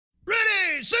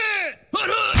ready, set,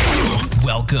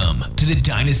 Welcome to the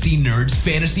Dynasty Nerds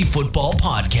Fantasy Football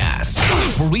Podcast,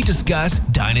 where we discuss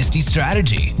dynasty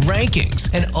strategy,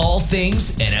 rankings, and all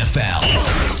things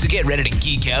NFL. So get ready to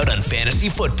geek out on fantasy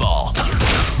football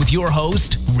with your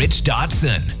host, Rich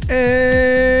Dotson.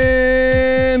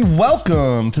 And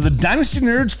welcome to the Dynasty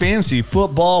Nerds Fantasy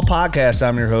Football Podcast.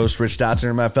 I'm your host, Rich Dotson,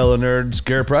 and my fellow nerds,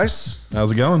 Garrett Price.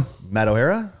 How's it going? Matt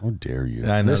O'Hara. How dare you?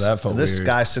 I know that felt This weird.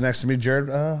 guy sitting next to me, Jared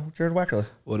Wackerly.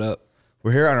 What up?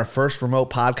 We're here on our first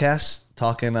remote podcast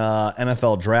talking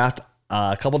NFL draft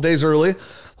a couple days early.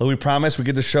 Like we promised, we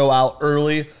get the show out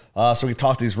early so we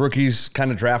talk these rookies,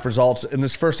 kind of draft results. In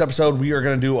this first episode, we are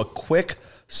going to do a quick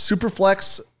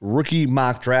Superflex rookie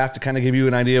mock draft to kind of give you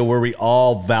an idea where we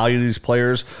all value these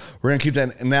players. We're going to keep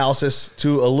that analysis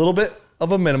to a little bit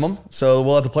of a minimum. So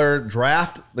we'll let the player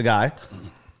draft the guy,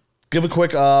 give a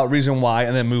quick reason why,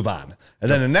 and then move on. And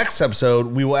then the next episode,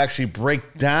 we will actually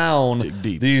break down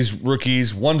these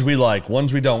rookies, ones we like,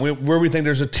 ones we don't, where we think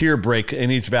there's a tier break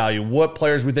in each value, what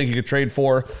players we think you could trade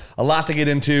for, a lot to get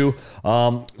into.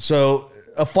 So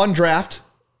a fun draft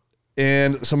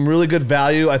and some really good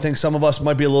value. I think some of us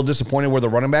might be a little disappointed where the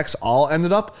running backs all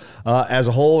ended up as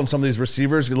a whole, and some of these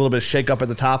receivers get a little bit of shake up at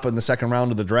the top in the second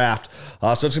round of the draft.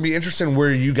 So it's going to be interesting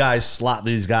where you guys slot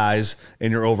these guys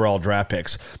in your overall draft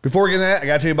picks. Before we get into that, I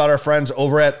got to tell you about our friends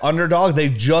over at Underdog. They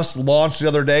just launched the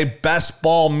other day Best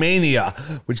Ball Mania,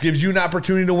 which gives you an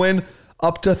opportunity to win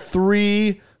up to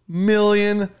 $3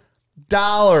 million.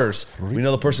 We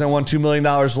know the person that won $2 million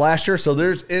last year, so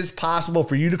is possible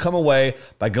for you to come away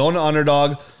by going to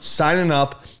Underdog, signing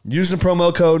up, using the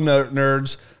promo code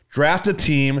NERDS, draft a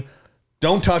team,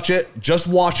 don't touch it, just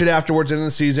watch it afterwards in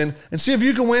the season, and see if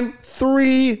you can win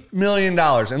 $3 million.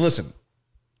 And listen,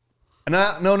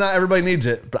 not everybody needs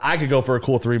it, but I could go for a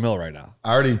cool $3 million right now.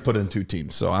 I already put in 2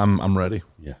 teams, so I'm ready.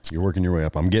 Yeah, you're working your way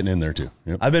up. I'm getting in there too.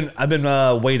 Yep. I've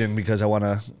been waiting because I want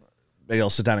to. Maybe I'll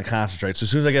sit down and concentrate. So as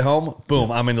soon as I get home,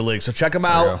 boom, I'm in the league. So check them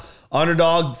out.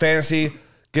 Underdog Fantasy.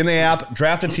 Get in the app.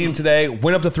 Draft a team today.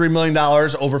 Win up to $3 million.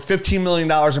 Over $15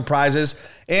 million in prizes.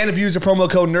 And if you use the promo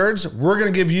code NERDS, we're going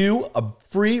to give you a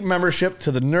free membership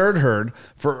to the Nerd Herd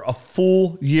for a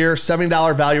full year,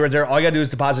 $70 value right there. All you got to do is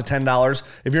deposit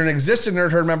 $10. If you're an existing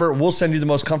Nerd Herd member, we'll send you the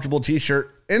most comfortable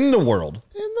t-shirt in the world.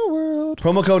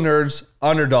 Promo code NERDS,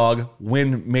 Underdog,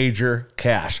 win major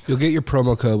cash. You'll get your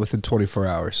promo code within 24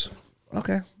 hours.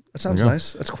 Okay. That sounds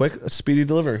nice. That's quick. That's speedy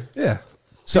delivery. Yeah.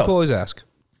 So, people always ask.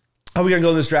 How are we going to go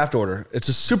in this draft order? It's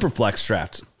a super flex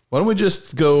draft. Why don't we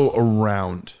just go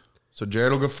around? So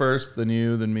Jared will go first, then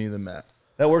you, then me, then Matt.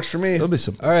 That works for me. That'll be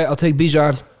simple. All right, I'll take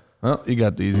Bijan. Well, you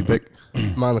got the easy pick.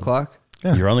 I'm on the clock.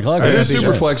 Yeah. You're on the clock. It Yeah, is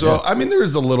super flex. Well, I mean, there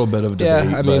is a little bit of debate.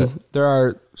 Yeah, I mean, there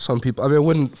are some people. I mean, I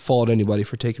wouldn't fault anybody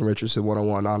for taking Richardson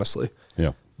 101, honestly.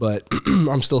 Yeah. But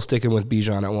I'm still sticking with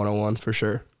Bijan at 101 for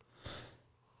sure.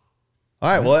 All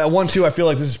right. Well, at 1-2, I feel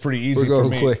like this is pretty easy We're going for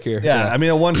me. quick here. Yeah, Yeah. I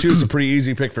mean, at 1-2 is a pretty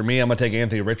easy pick for me. I'm going to take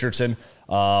Anthony Richardson.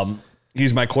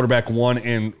 He's my quarterback 1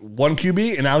 in 1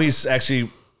 QB, and now he's actually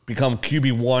become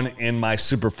QB1 in my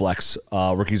super flex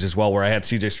rookies as well, where I had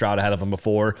CJ Stroud ahead of him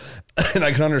before. And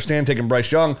I can understand taking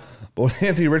Bryce Young, but with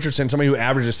Anthony Richardson, somebody who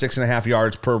averages 6.5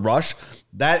 yards per rush,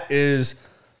 that is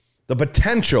the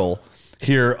potential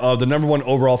here of the number 1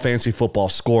 overall fantasy football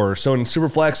scorer. So in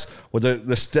Superflex, with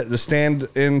the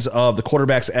stand-ins of the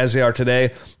quarterbacks as they are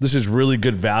today, this is really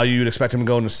good value. You'd expect him to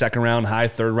go in the second round, high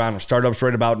third round of startups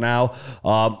right about now.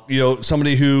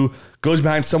 Somebody who goes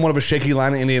behind somewhat of a shaky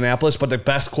line in Indianapolis, but the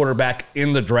best quarterback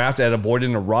in the draft at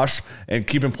avoiding a rush and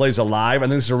keeping plays alive. I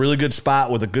think this is a really good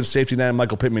spot with a good safety net,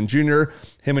 Michael Pittman Jr.,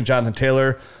 him and Jonathan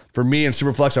Taylor. For me in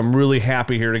Superflex, I'm really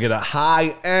happy here to get a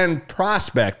high-end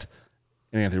prospect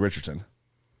in Anthony Richardson.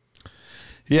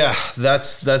 Yeah,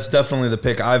 that's definitely the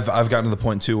pick. I've gotten to the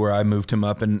point too where I moved him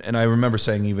up, and I remember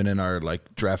saying even in our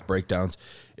like draft breakdowns,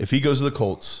 if he goes to the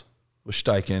Colts with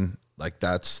Steichen, like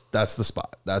that's the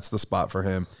spot. That's the spot for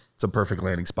him. It's a perfect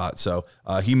landing spot. So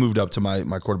he moved up to my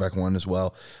quarterback 1 as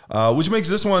well, which makes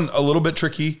this one a little bit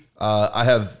tricky. I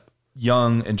have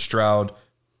Young and Stroud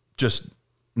just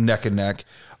neck and neck.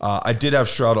 I did have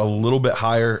Stroud a little bit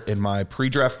higher in my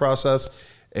pre-draft process,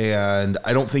 and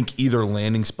I don't think either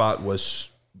landing spot was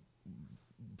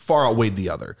far outweighed the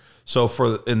other. So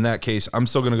in that case, I'm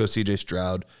still going to go CJ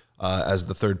Stroud as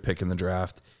the 3rd pick in the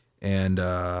draft. And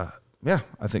I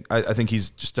think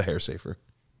he's just a hair safer.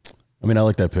 I mean, I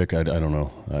like that pick. I don't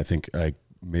know. I think I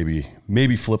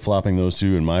maybe flip-flopping those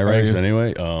 2 in my ranks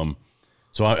anyway.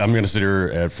 So I'm going to sit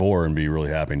here at 4 and be really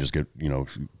happy and just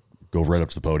go right up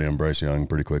to the podium, Bryce Young,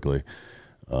 pretty quickly.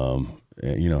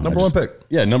 Number one pick.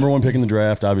 Yeah, number one pick in the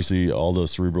draft. Obviously, all the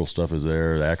cerebral stuff is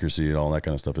there, the accuracy and all that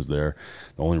kind of stuff is there.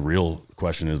 The only real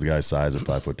question is the guy's size at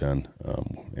 5'10",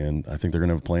 and I think they're going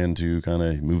to have a plan to kind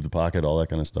of move the pocket, all that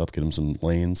kind of stuff, get him some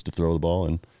lanes to throw the ball,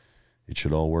 and it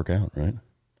should all work out, right?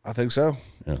 I think so.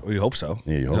 Yeah. We hope so.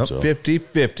 Yeah, you hope so.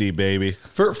 50-50, baby.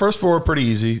 First four, pretty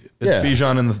easy. It's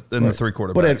Bijan in the three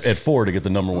quarterbacks. But at 4 to get the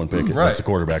number one pick, that's a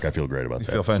quarterback. I feel great about that.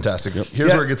 You feel fantastic. Yep.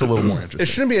 Here's where it gets a little more interesting. It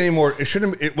shouldn't be any more. It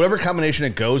shouldn't. Whatever combination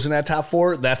it goes in that top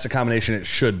 4, that's the combination it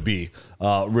should be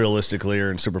realistically, or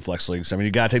in Superflex leagues. I mean,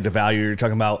 you got to take the value. You're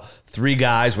talking about 3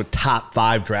 guys with top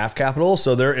 5 draft capital,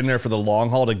 so they're in there for the long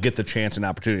haul to get the chance and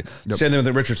opportunity. Same thing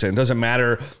with Richardson. It doesn't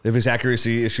matter if his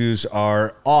accuracy issues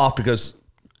are off, because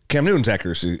Cam Newton's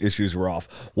accuracy issues were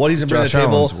off. What he's bringing to the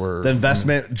table, the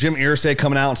investment, Jim Irsay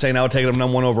coming out and saying, I would take him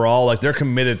number 1 overall. Like, they're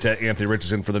committed to Anthony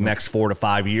Richardson for the next 4 to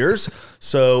 5 years.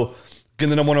 So getting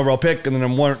the number 1 overall pick and the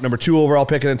number 2 overall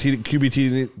pick in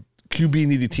QB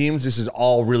needy teams, this is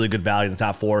all really good value in the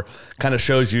top 4. Kind of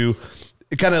shows you,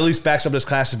 it kind of at least backs up this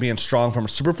class as being strong from a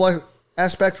Superflex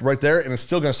aspect right there, and it's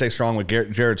still going to stay strong with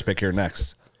Jared's pick here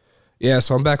next. Yeah,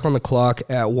 so I'm back on the clock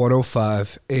at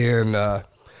 105, and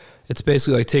it's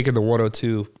basically like taking the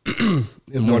 102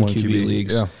 in one QB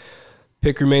leagues. Yeah.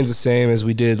 Pick remains the same as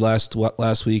we did last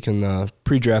week in the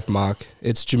pre-draft mock.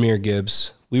 It's Jahmyr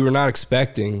Gibbs. We were not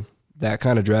expecting that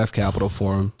kind of draft capital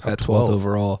for him at 12th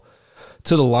overall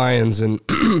to the Lions. And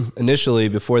initially,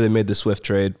 before they made the Swift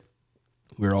trade,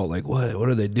 we were all like, what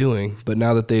are they doing? But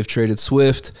now that they've traded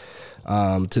Swift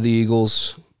to the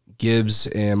Eagles, Gibbs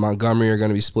and Montgomery are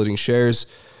going to be splitting shares.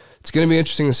 It's going to be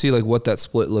interesting to see like what that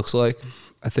split looks like.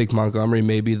 I think Montgomery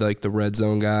may be like the red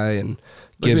zone guy, and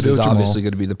Gibbs is obviously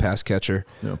going to be the pass catcher.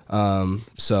 Yep.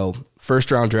 So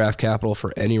first-round draft capital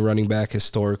for any running back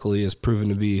historically has proven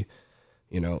to be,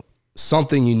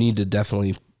 something you need to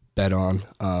definitely bet on.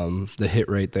 The hit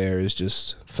rate there is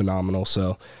just phenomenal.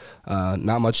 So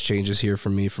not much changes here for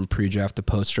me from pre-draft to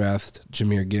post-draft.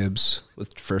 Jahmyr Gibbs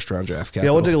with first-round draft capital.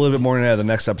 Yeah, we'll dig a little bit more into the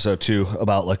next episode, too,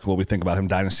 about like what we think about him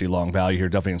dynasty long value here,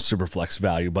 definitely in super flex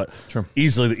value, but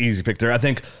easily the easy pick there. I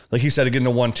think, like he said, again,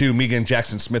 to 1-2, me getting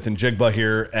Jackson Smith and Jigba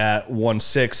here at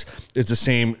 1-6, it's the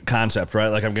same concept, right?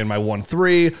 Like I'm getting my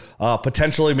 1-3,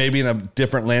 potentially maybe in a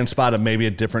different land spot, of maybe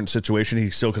a different situation,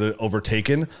 he still could have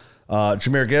overtaken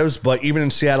Jahmyr Gibbs. But even in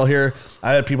Seattle here,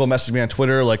 I had people message me on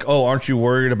Twitter like, oh, aren't you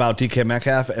worried about DK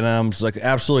Metcalf? And I'm just like,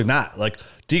 absolutely not. Like,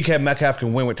 DK Metcalf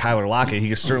can win with Tyler Lockett. He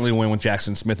can certainly win with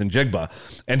Jackson Smith and Jigba.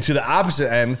 And to the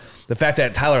opposite end, the fact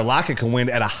that Tyler Lockett can win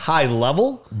at a high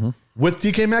level with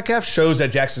DK Metcalf shows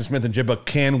that Jackson Smith and Jigba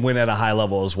can win at a high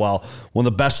level as well. One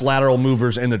of the best lateral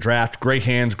movers in the draft, great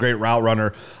hands, great route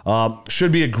runner,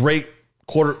 should be a great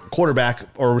quarterback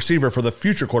or receiver for the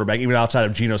future quarterback, even outside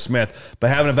of Geno Smith. But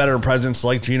having a veteran presence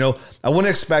like Geno, I wouldn't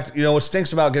expect, what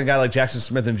stinks about getting a guy like Jackson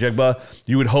Smith and Jigba,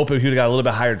 you would hope if he would have got a little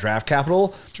bit higher draft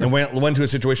capital and went to a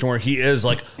situation where he is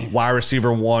like wide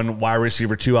receiver 1, wide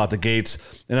receiver 2 out the gates.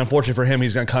 And unfortunately for him,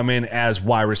 he's going to come in as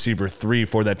wide receiver 3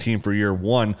 for that team for year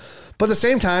 1. But at the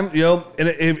same time, and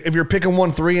if you're picking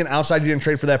 1-3 and outside you didn't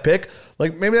trade for that pick,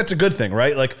 like maybe that's a good thing,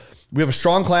 right? Like, we have a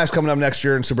strong class coming up next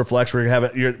year in Superflex. We're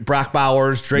going to have Brock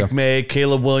Bowers, Drake May,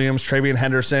 Caleb Williams, Travion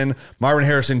Henderson, Marvin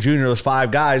Harrison Jr., those 5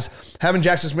 guys. Having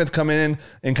Jackson Smith come in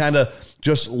and kind of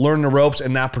just learn the ropes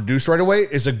and not produce right away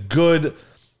is a good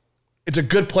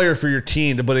player for your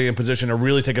team to put in a position to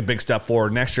really take a big step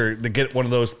forward next year to get one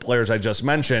of those players I just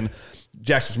mentioned.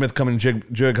 Jackson Smith coming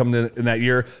in that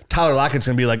year. Tyler Lockett's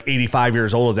going to be like 85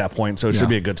 years old at that point, so it should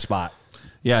be a good spot.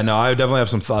 Yeah, no, I definitely have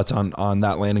some thoughts on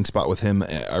that landing spot with him.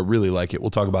 I really like it.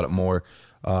 We'll talk about it more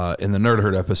in the Nerd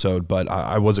Herd episode, but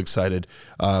I was excited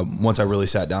once I really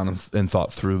sat down and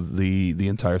thought through the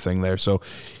entire thing there. So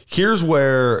here's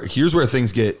where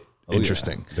things get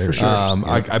interesting. Yeah, for sure.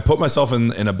 I put myself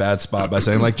in a bad spot by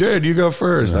saying like, Jared, you go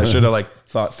first. I should have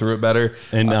thought through it better.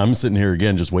 And I'm sitting here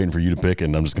again just waiting for you to pick,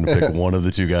 and I'm just going to pick one of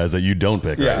the 2 guys that you don't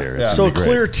pick right here. So a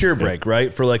clear tier break,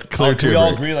 right? For clear tier. We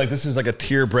all agree this is like a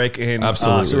tier break in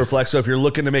Superflex. So if you're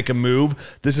looking to make a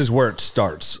move, this is where it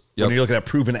starts. When you're looking at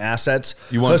proven assets,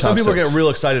 some people get real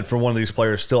excited for one of these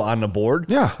players still on the board.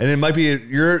 Yeah, and it might be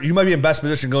you might be in best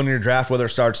position going in your draft, whether it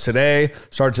starts today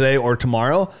or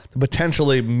tomorrow, to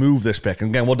potentially move this pick.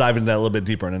 And again, we'll dive into that a little bit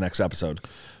deeper in the next episode.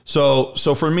 So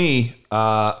for me,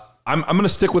 I'm going to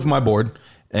stick with my board,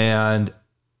 and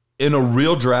in a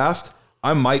real draft,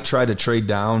 I might try to trade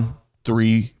down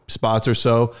 3 spots or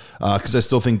so because I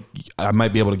still think I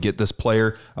might be able to get this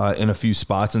player in a few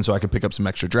spots, and so I can pick up some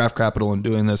extra draft capital in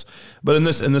doing this. But in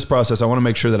this process, I want to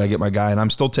make sure that I get my guy, and I'm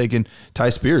still taking Ty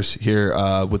Spears here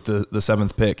with the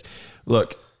 7th pick.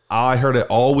 Look, I heard it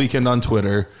all weekend on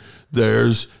Twitter.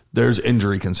 there's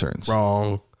injury concerns.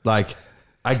 Wrong. Like,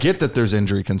 I get that there's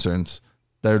injury concerns.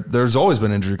 There's always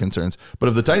been injury concerns. But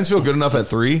if the Titans feel good enough at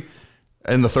 3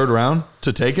 in the 3rd round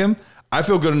to take him, I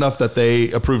feel good enough that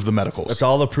they approve the medicals. That's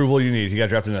all the approval you need. He got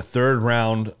drafted in the 3rd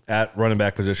round at running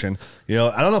back position. I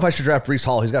don't know if I should draft Breece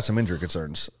Hall. He's got some injury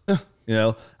concerns. I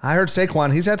heard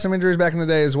Saquon. He's had some injuries back in the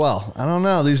day as well. I don't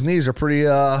know. These knees are pretty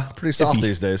soft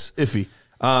these days. Iffy.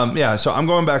 So I'm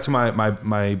going back to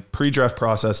my pre-draft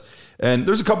process, and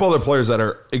there's a couple other players that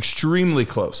are extremely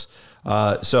close.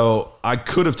 So I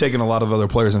could have taken a lot of other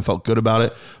players and felt good about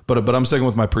it, but I'm sticking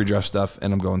with my pre-draft stuff,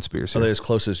 and I'm going Spears here. Are they as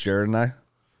close as Jared and I?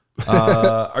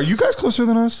 Are you guys closer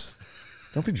than us?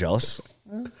 Don't be jealous.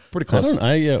 Pretty close. Hold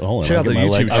on. Check out the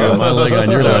YouTube I show. got my leg on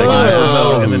your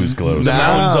leg. Who's close? The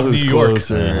mountains of New York.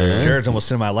 Closer. Jared's almost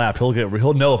sitting in my lap.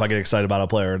 He'll know if I get excited about a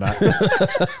player or not.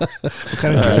 What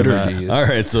kind of Twitter do you use? All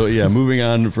right, so moving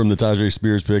on from the Tajay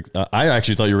Spears pick, I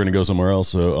actually thought you were going to go somewhere else.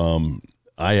 So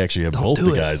I actually have both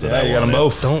the guys that I you got them wanted.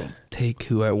 both. Don't take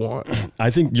who I want. I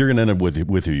think you're going to end up with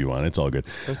who you want. It's all good.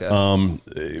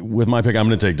 Okay. With my pick, I'm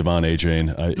going to take Devon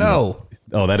A-Chain. No.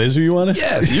 Oh, that is who you wanted?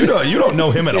 Yes. You don't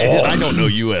know him at all. I don't know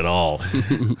you at all.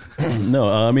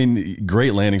 No,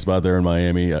 great landing spot there in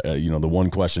Miami. The one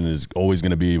question is always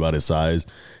going to be about his size,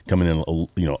 coming in,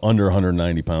 under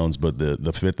 190 pounds. But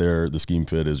the fit there, the scheme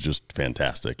fit is just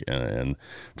fantastic. And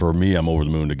for me, I'm over the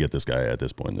moon to get this guy at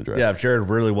this point in the draft. Yeah, if Jared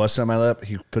really was sitting on my lap,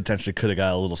 he potentially could have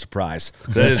got a little surprise.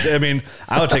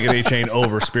 I would take an A-Chain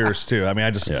over Spears too.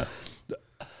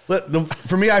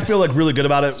 For me, I feel like really good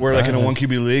about it. We're like in a 1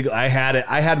 QB league. I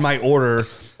had my order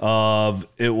of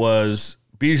it was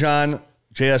Bijan,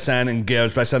 JSN, and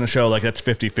Gibbs. But I said on the show, like, that's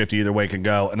 50-50. Either way it can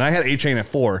go. And I had A-Chain at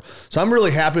 4. So I'm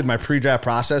really happy with my pre-draft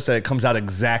process that it comes out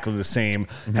exactly the same,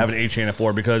 having A-Chain at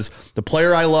 4, because the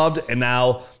player I loved, and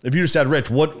now if you just said, Rich,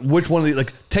 which one of these,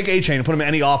 like, take A-Chain and put him in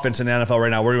any offense in the NFL right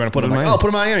now. Where do you want to put him? Like, put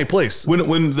him in Miami, please.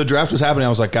 When the draft was happening, I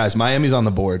was like, guys, Miami's on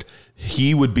the board.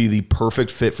 He would be the perfect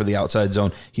fit for the outside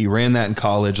zone. He ran that in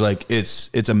college. Like,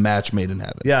 it's a match made in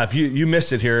heaven. Yeah, if you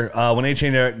missed it here, when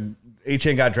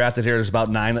A-Chain got drafted here, there's about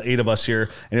 8 of us here,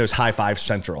 and it was high five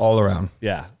central. All around.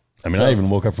 Yeah. I even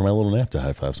woke up from my little nap to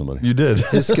high five somebody. You did.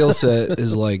 His skill set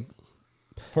is like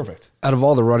perfect. Out of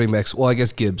all the running backs, well, I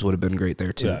guess Gibbs would have been great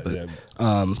there too. Out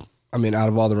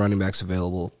of all the running backs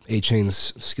available,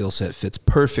 A-Chain's skill set fits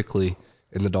perfectly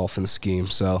in the Dolphins scheme.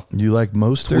 So you like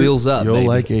Mostert? Wheels up, You'll baby.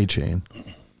 like A-Chain.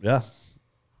 Yeah.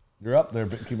 You're up there,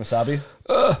 Kimasabi.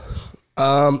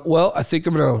 Well, I think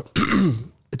I'm gonna.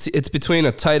 It's between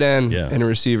a tight end and a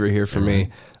receiver here for me,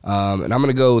 and I'm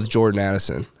gonna go with Jordan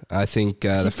Addison. I think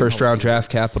the first round draft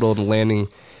capital and landing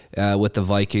with the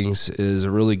Vikings is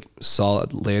a really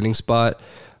solid landing spot.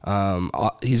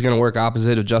 He's going to work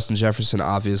opposite of Justin Jefferson,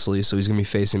 obviously, so he's going to be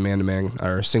facing man-to-man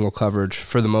or single coverage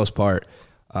for the most part.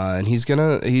 And he's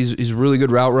a really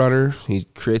good route runner. He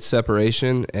creates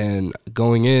separation, and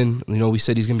going in, we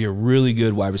said he's going to be a really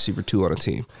good wide receiver 2 on a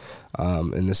team.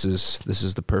 And this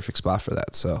is the perfect spot for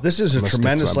that. So this is a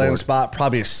tremendous landing spot.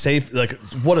 Probably a safe,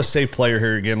 what a safe player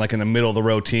here again, like in the middle of the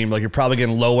road team. Like, you're probably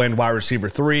getting low end wide receiver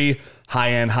 3,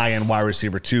 high end wide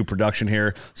receiver 2 production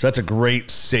here. So that's a great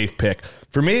safe pick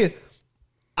for me.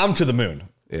 I'm to the moon.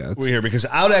 Yeah, we're here because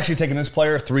I would actually taken this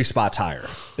player 3 spots higher,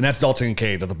 and that's Dalton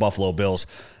Kincaid of the Buffalo Bills.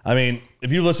 I mean,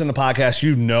 if you listen to podcasts,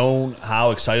 you've known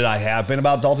how excited I have been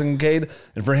about Dalton Kincaid,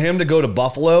 and for him to go to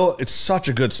Buffalo, it's such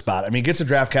a good spot. I mean, he gets a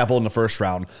draft capital in the first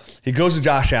round. He goes to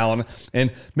Josh Allen,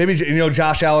 and maybe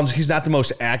Josh Allen's he's not the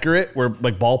most accurate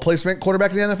ball placement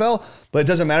quarterback in the NFL, but it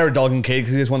doesn't matter with Dalton Kincaid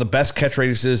because he has one of the best catch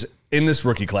radiuses in this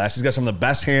rookie class. He's got some of the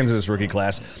best hands in this rookie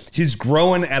class. He's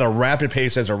growing at a rapid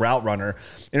pace as a route runner.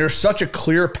 And there's such a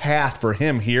clear path for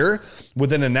him here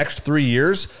within the next 3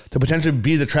 years to potentially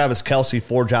be the Travis Kelce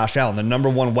for Josh Allen, the number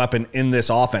 1 weapon in this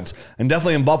offense. And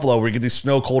definitely in Buffalo, where you get these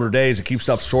snow colder days, it keeps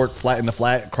stuff short, flat in the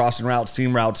flat, crossing routes,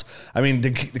 seam routes. I mean,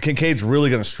 the Kincaid's really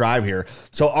going to strive here.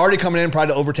 So already coming in,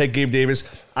 probably to overtake Gabe Davis,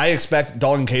 I expect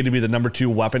Dalton Kincaid to be the number 2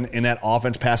 weapon in that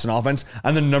offense, passing offense,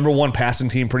 and the number 1 passing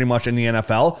team pretty much in the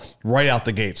NFL right out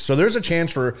the gates. So there's a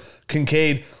chance for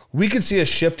Kincaid. We could see a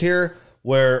shift here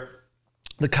where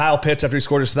the Kyle Pitts, after he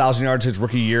scored his 1,000 yards his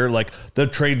rookie year, the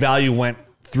trade value went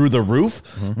through the roof.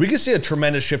 Mm-hmm. We could see a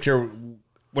tremendous shift here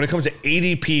when it comes to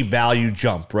ADP value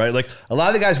jump, right? Like a lot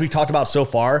of the guys we talked about so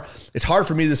far, it's hard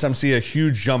for me to see a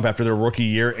huge jump after their rookie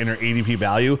year in their ADP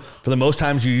value. For the most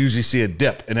times, you usually see a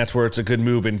dip, and that's where it's a good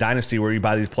move in Dynasty, where you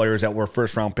buy these players that were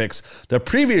first-round picks the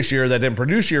previous year that didn't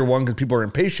produce year one because people are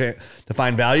impatient to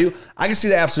find value. I can see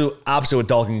the absolute opposite with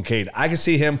Dalton Kincaid. I can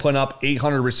see him putting up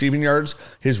 800 receiving yards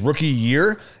his rookie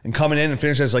year and coming in and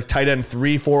finish as like tight end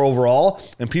 3-4 overall,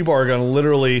 and people are going to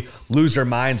literally lose their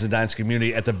minds in the Dynasty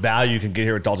community at the value you can get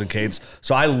here with Dalton Kincaid.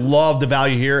 So I love the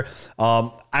value here.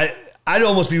 I'd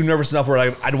almost be nervous enough where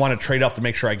I'd want to trade up to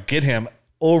make sure I get him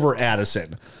over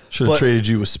Addison. Should have traded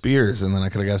you with Spears, and then I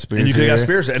could have got Spears. And you could have got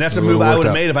Spears. And that's a move I would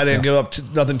have made if I didn't give up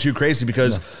nothing too crazy,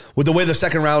 because with the way the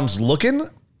second round's looking,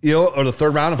 or the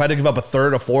third round, if I had to give up a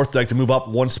third or fourth, like to move up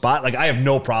one spot, like I have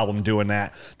no problem doing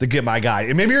that to get my guy.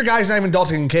 And maybe your guy's not even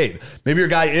Dalton Kincaid. Maybe your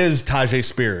guy is Tajay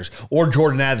Spears or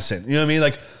Jordan Addison. You know what I mean?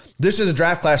 Like, this is a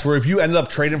draft class where if you ended up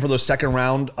trading for those second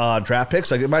round draft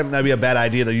picks, like it might not be a bad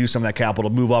idea to use some of that capital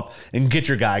to move up and get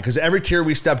your guy. Because every tier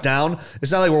we step down,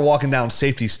 it's not like we're walking down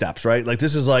safety steps, right? Like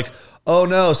this is like, oh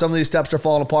no, some of these steps are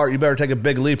falling apart. You better take a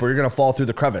big leap or you're going to fall through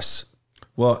the crevice.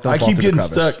 Well, I keep getting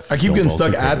stuck. I keep getting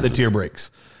stuck at the tier breaks.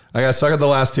 I got stuck at the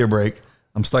last tier break.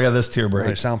 I'm stuck at this tier break.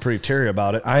 You sound pretty teary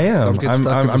about it. I am. I'm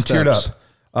teared up.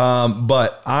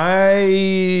 But are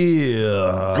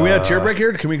we at a tier break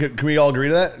here? Can we all agree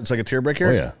to that? It's like a tier break here?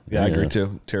 Oh, yeah. I agree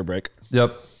too. Tier break.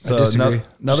 Yep. So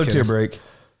another tier break.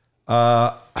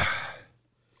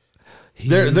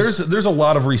 There's a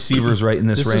lot of receivers right in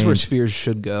this range. This is where Spears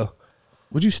should go.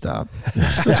 Would you stop? You're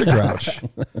such a grouch.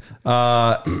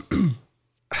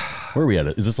 Where are we at?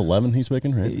 Is this 11 he's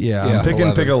picking, right? Yeah, I'm picking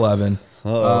 11. Pick 11.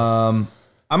 I'm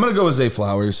going to go with Zay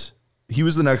Flowers. He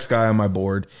was the next guy on my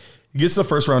board. He gets the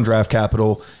first round draft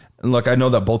capital. And look, I know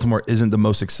that Baltimore isn't the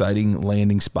most exciting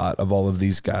landing spot of all of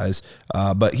these guys,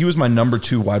 but he was my number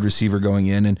 2 wide receiver going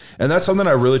in. And that's something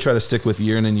I really try to stick with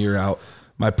year in and year out.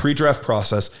 My pre-draft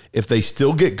process, if they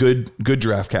still get good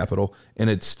draft capital and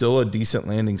it's still a decent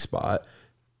landing spot,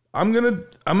 I'm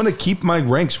gonna keep my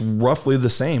ranks roughly the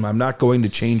same. I'm not going to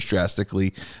change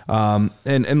drastically.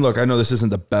 And look, I know this isn't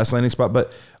the best landing spot,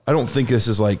 but I don't think this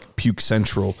is like puke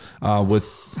central with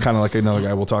kind of like another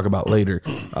guy we'll talk about later.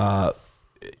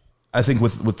 I think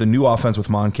with the new offense with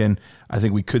Monken, I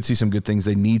think we could see some good things.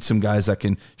 They need some guys that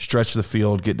can stretch the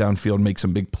field, get downfield, make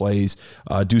some big plays,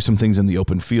 do some things in the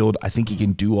open field. I think he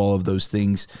can do all of those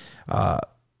things.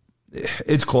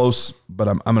 It's close, but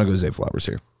I'm going to go Zay Flowers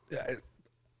here.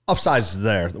 Upside's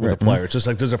there with the player. It's just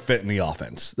like, does it fit in the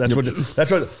offense? That's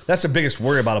the biggest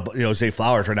worry about Zay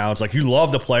Flowers right now. It's like, you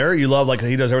love the player, you love like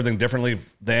he does everything differently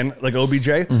than like OBJ.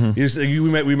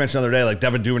 Mm-hmm. We mentioned the other day, like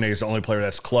Devin Duvernay is the only player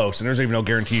that's close, and there's even no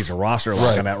guarantees or roster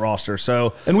lock on that roster.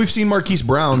 So, and we've seen Marquise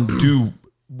Brown do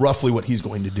roughly what he's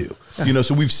going to do.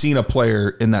 So we've seen a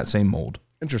player in that same mold.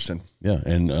 Interesting. Yeah,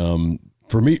 and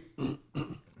for me,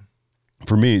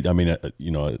 I mean,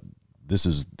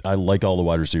 I like all the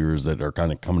wide receivers that are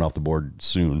kind of coming off the board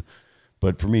soon.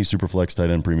 But for me, Superflex tight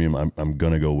end premium, I'm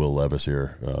going to go Will Levis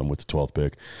here with the 12th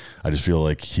pick. I just feel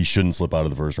like he shouldn't slip out of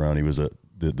the first round. He was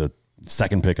the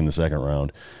second pick in the second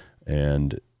round,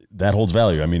 and that holds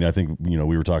value. I mean, I think, we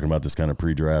were talking about this kind of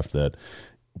pre-draft that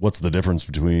what's the difference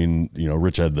between,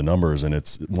 Rich had the numbers, and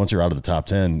it's once you're out of the top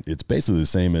 10, it's basically the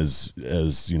same as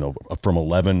from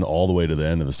 11 all the way to the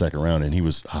end of the second round. And he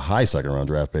was a high second round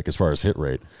draft pick as far as hit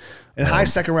rate. And high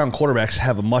second round quarterbacks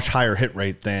have a much higher hit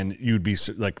rate than you'd be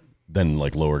like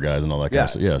lower guys and all that kind of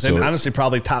stuff. Yeah. So honestly,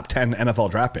 probably top 10 NFL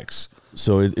draft picks.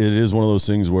 So it is one of those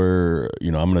things where,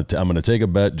 I'm gonna take a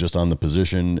bet just on the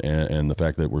position and the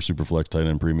fact that we're super flex tight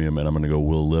end premium, and I'm gonna go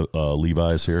Will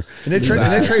Levi's here. And they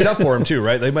traded up for him too,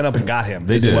 right? They went up and got him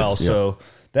as well. Yeah. So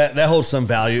that holds some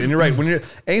value. And you're right.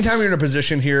 Anytime you're in a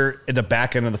position here at the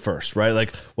back end of the first, right?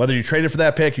 Like whether you traded for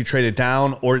that pick, you traded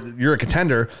down, or you're a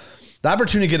contender, the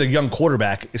opportunity to get a young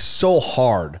quarterback is so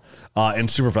hard in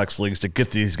Superflex leagues to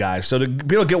get these guys. So to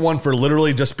be able to get one for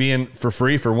literally just being for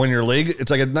free for win your league,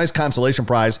 it's like a nice consolation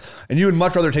prize. And you would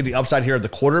much rather take the upside here of the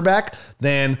quarterback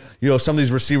than some of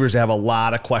these receivers that have a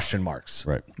lot of question marks.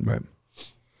 Right.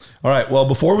 All right. Well,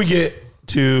 before we get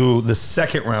to the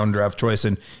second round draft choice,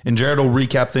 and Jared will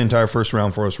recap the entire first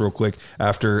round for us real quick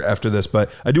after this,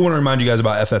 but I do want to remind you guys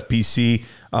about FFPC.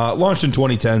 Launched in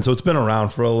 2010, so it's been around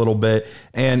for a little bit,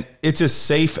 and it's as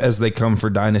safe as they come for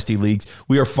dynasty leagues.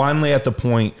 We are finally at the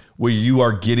point where you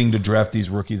are getting to draft these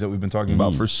rookies that we've been talking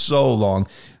about for so long.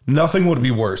 Nothing would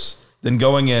be worse than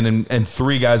going in and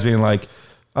 3 guys being like,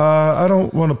 I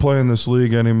don't want to play in this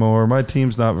league anymore. My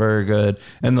team's not very good.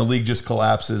 And the league just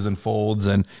collapses and folds,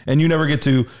 and you never get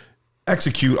to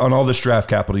execute on all this draft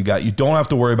capital you got. You don't have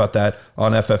to worry about that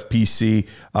on FFPC.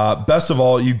 Best of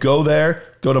all, you go there,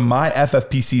 go to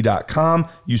myffpc.com,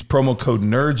 use promo code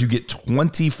NERDS. You get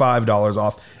 $25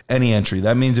 off any entry.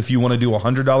 That means if you want to do a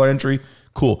 $100 entry,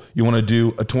 cool. You want to do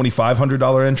a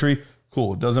 $2,500 entry,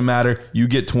 cool. It doesn't matter. You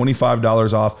get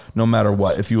 $25 off no matter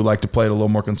what. If you would like to play it a little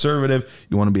more conservative,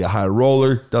 you want to be a high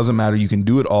roller, doesn't matter. You can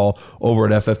do it all over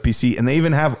at FFPC. And they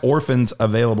even have orphans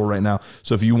available right now.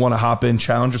 So if you want to hop in,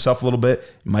 challenge yourself a little bit,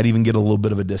 you might even get a little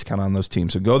bit of a discount on those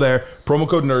teams. So go there, promo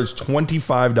code NERDS,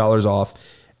 $25 off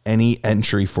any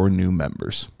entry for new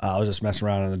members. I was just messing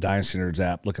around on the Dynasty Nerds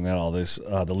app, looking at all this,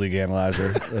 the league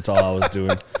analyzer. That's all I was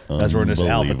doing. As we're in this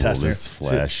alpha testing. This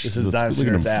flash. This is Dynasty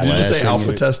Nerds app. Did you just say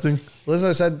alpha testing? Listen,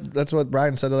 I said that's what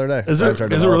Brian said the other day. Is it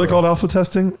really called alpha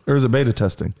testing or is it beta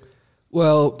testing?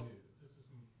 Well,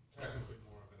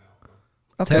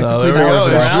 Okay. Technically,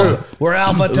 we're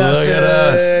alpha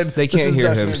tested. they can't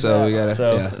hear him, so we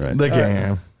gotta. Right. They can't hear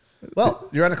him. Well,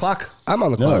 you're on the clock. I'm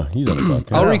on the No, clock. he's on the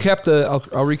clock. I'll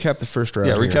recap the first round.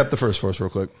 Yeah, here. recap the first for us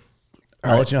real quick.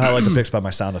 I'll let you know how I like the picks by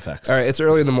my sound effects. All right, it's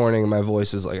early in the morning, and my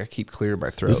voice is like I keep clearing my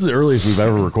throat. This is the earliest we've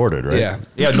ever recorded, right? Yeah.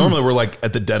 Yeah, normally we're like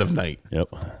at the dead of night. Yep.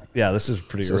 Yeah, this is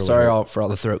pretty So early. sorry for all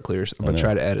the throat clears. I'm gonna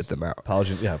try to edit them out.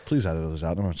 Apology. Yeah, please edit those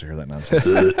out. I don't want to hear that nonsense.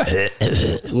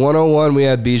 101, we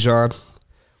had Bijan.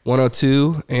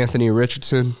 102, Anthony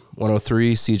Richardson.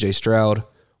 103, C.J. Stroud.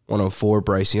 104,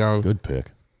 Bryce Young. Good pick.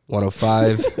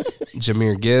 105,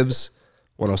 Jahmyr Gibbs.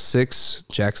 106,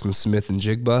 Jackson Smith and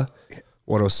Jigba.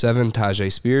 107,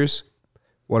 Tajay Spears.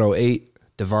 108,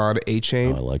 Devon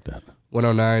Achane. Oh, I like that.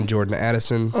 109, Jordan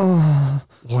Addison.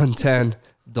 110,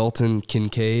 Dalton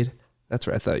Kincaid. That's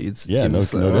where I thought you'd Yeah, give no,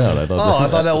 us no that. doubt. I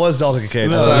thought that was Dalton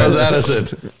Kincaid. No, that was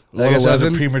Addison. I guess that was a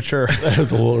 111. premature. That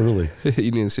was a little early.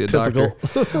 You need to see a Typical.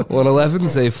 doctor. 111,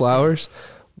 Zay Flowers.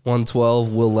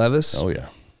 112, Will Levis. Oh, yeah.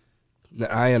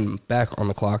 I am back on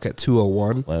the clock at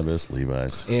 201. Levis,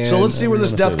 Levi's. And So let's see where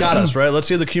this gonna say depth got that. us, right? Let's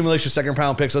see the accumulation second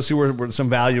round picks. Let's see where some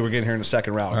value we're getting here in the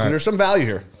second round. There's some value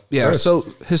here. Yeah, so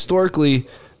historically,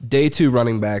 day two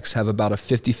running backs have about a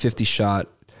 50-50 shot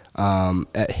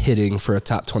at hitting for a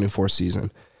top 24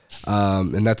 season.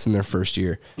 And that's in their first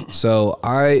year. So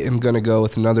I am going to go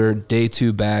with another day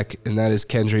two back, and that is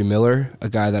Kendre Miller, a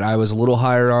guy that I was a little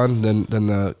higher on than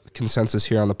the consensus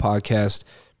here on the podcast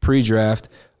pre-draft.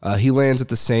 He lands at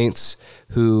the Saints,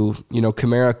 who,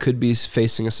 Kamara could be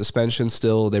facing a suspension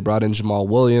still. They brought in Jamal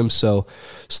Williams, so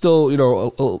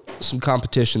still, some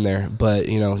competition there. But,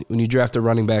 when you draft a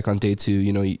running back on day two,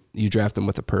 you draft them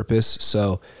with a purpose.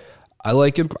 So I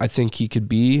like him. I think he could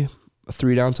be a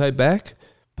 3-down type back.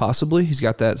 Possibly. He's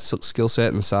got that skill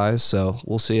set and size, so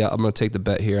we'll see. I'm going to take the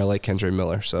bet here. I like Kendre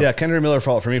Miller. So Yeah, Kendre Miller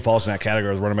for me falls in that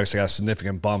category of running backs that got a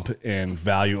significant bump in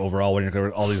value overall when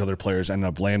you're all these other players end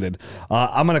up landed.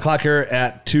 I'm going to clock here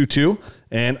at 2-2,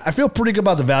 and I feel pretty good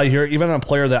about the value here, even on a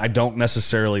player that I don't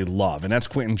necessarily love, and that's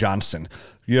Quentin Johnston.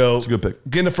 It's a good pick.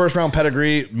 Getting a first round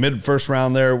pedigree, mid first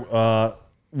round there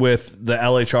with the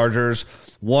LA Chargers.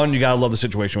 One, you got to love the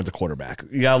situation with the quarterback.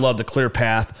 You got to love the clear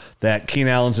path that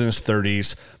Keenan Allen's in his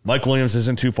 30s. Mike Williams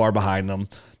isn't too far behind them.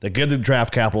 They give the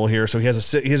draft capital here, so he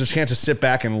has a chance to sit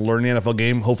back and learn the NFL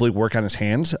game, hopefully work on his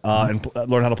hands and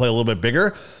learn how to play a little bit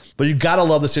bigger. But you got to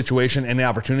love the situation and the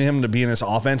opportunity for him to be in this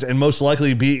offense and most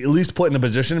likely be at least put in a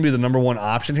position to be the number one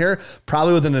option here,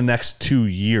 probably within the next 2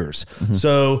 years. Mm-hmm.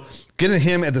 So getting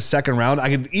him at the second round, I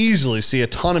could easily see a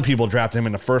ton of people draft him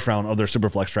in the first round of their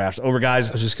Superflex drafts over guys.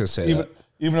 I was just going to say that.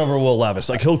 Even over Will Levis.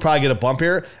 Like, he'll probably get a bump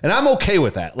here, and I'm okay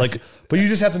with that. Like, but you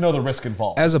just have to know the risk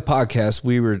involved. As a podcast,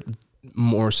 we were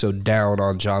more so down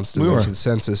on Johnston than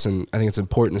consensus, and I think it's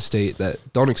important to state that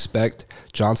don't expect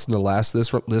Johnston to last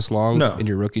this long in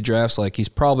your rookie drafts. Like, he's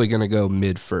probably going to go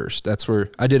mid first. That's where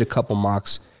I did a couple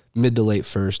mocks mid to late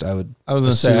first. I was going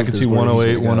to say I could see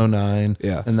 108, 109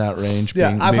 in that range.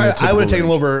 Yeah, I would have taken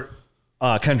him over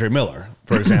Kendre Miller,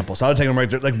 for example. So I would have taken him right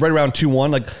there, like right around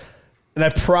 2-1. And I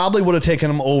probably would have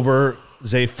taken him over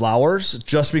Zay Flowers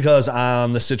just because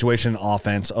on the situation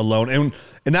offense alone.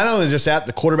 And not only just that,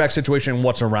 the quarterback situation and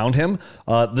what's around him,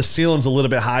 the ceiling's a little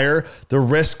bit higher. The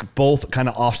risk both kind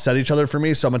of offset each other for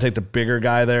me. So I'm going to take the bigger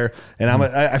guy there. And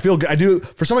I do,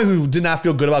 for somebody who did not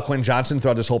feel good about Quentin Johnston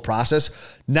throughout this whole process,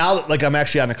 now that like I'm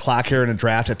actually on the clock here in a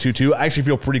draft at 2-2, I actually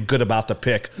feel pretty good about the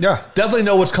pick. Yeah. Definitely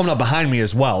know what's coming up behind me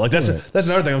as well. Like that's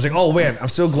another thing. I was like, oh man, I'm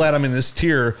so glad I'm in this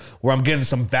tier where I'm getting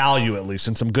some value at least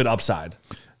and some good upside.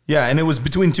 Yeah, and it was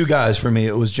between two guys for me.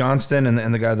 It was Johnston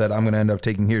and the guy that I'm going to end up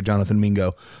taking here, Jonathan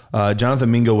Mingo.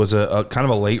 Jonathan Mingo was a kind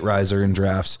of a late riser in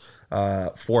drafts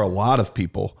for a lot of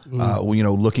people.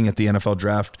 Looking at the NFL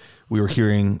draft, we were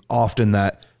hearing often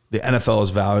that The NFL is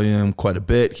valuing him quite a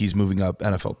bit. He's moving up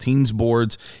NFL teams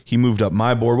boards. He moved up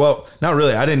my board. Well, not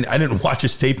really. I didn't watch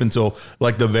his tape until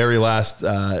like the very last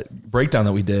breakdown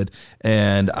that we did,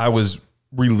 and I was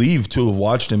relieved to have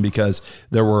watched him because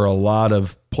there were a lot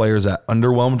of players that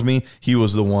underwhelmed me. He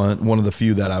was the one of the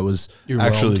few that I was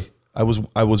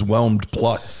I was whelmed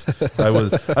plus. I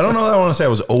don't know that I want to say I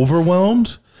was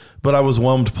overwhelmed, but I was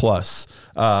whelmed plus.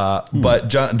 But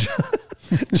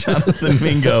Jonathan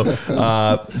Mingo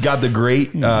got the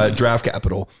great draft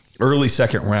capital, early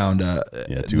second round.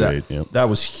 2-8. Yep. That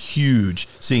was huge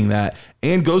seeing that,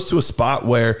 and goes to a spot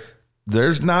where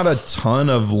there's not a ton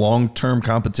of long-term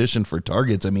competition for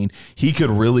targets. I mean, he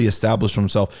could really establish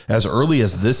himself as early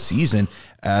as this season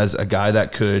as a guy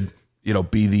that could,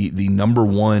 be the number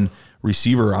one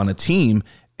receiver on a team.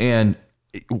 And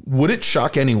would it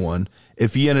shock anyone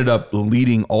if he ended up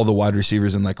leading all the wide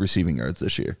receivers in like receiving yards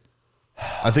this year?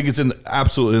 I think it's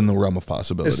absolutely in the realm of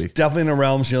possibility. It's definitely in the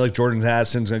realms. Like Jordan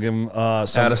Addison's going to give him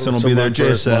Addison will be there.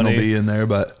 JSN will be in there,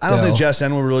 but I don't think JSN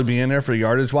will really be in there for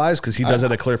yardage wise because he does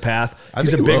have a clear path.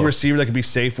 He's a big receiver that can be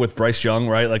safe with Bryce Young,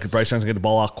 right? Like Bryce Young's going to get the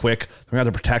ball out quick. We're going to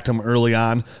have to protect him early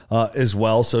on as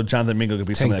well. So Jonathan Mingo could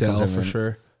be something that comes in for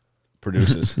sure.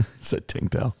 Produces. Said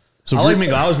Tinkdale. So I like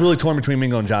Mingo. I was really torn between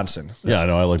Mingo and Johnson. Yeah,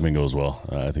 I like Mingo as well.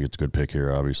 I think it's a good pick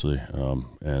here, obviously.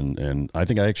 And I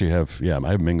think I actually have,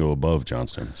 I have Mingo above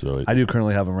Johnston. So I do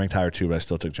currently have him ranked higher too, but I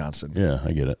still took Johnson. Yeah,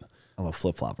 I get it. I'm a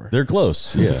flip-flopper. They're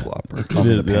close. Yeah. Flopper.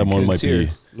 That one might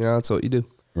be. Yeah, that's what you do.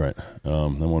 Right. That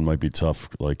one might be tough.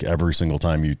 Like every single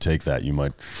time you take that, you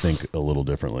might think a little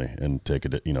differently and take a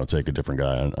different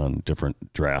guy on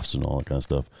different drafts and all that kind of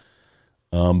stuff.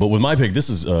 But with my pick, this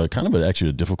is kind of actually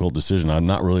a difficult decision. I'm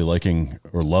not really liking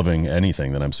or loving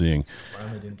anything that I'm seeing.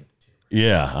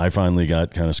 Yeah, I finally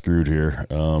got kind of screwed here,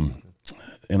 and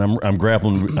I'm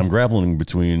grappling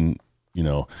between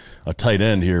a tight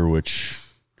end here, which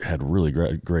had really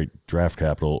great draft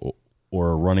capital,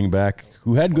 or a running back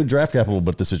who had good draft capital,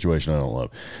 but the situation I don't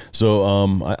love. So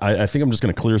I think I'm just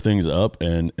going to clear things up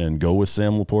and go with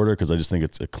Sam Laporta because I just think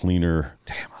it's a cleaner.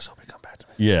 Damn, I was hoping.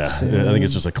 Yeah, I think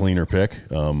it's just a cleaner pick.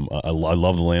 I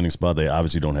love the landing spot. They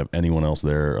obviously don't have anyone else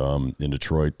there in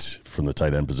Detroit from the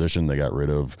tight end position. They got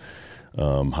rid of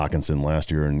Hawkinson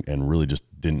last year and really just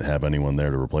didn't have anyone there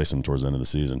to replace him towards the end of the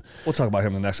season. We'll talk about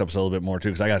him in the next episode a little bit more too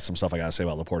because I got some stuff I got to say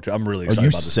about Laporte too. I'm really excited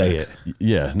about this. Say it.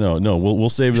 Yeah, no, we'll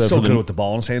save that. He's so good with the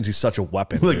ball in his hands. He's such a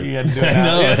weapon. Look,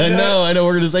 I know.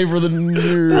 We're gonna say for the.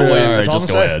 All right, just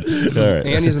go ahead. All right.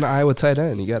 And he's an Iowa tight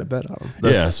end. You got to bet on him.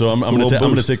 Yeah, so I'm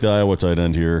gonna take the Iowa tight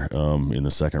end here in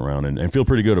the second round and feel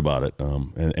pretty good about it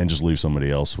and just leave somebody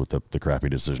else with the crappy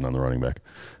decision on the running back.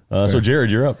 So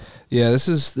Jared, you're up. Yeah, this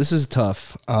is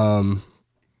tough.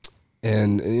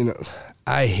 And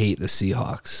I hate the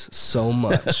Seahawks so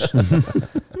much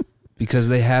because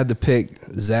they had to pick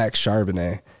Zach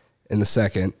Charbonnet in the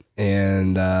second,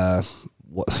 and they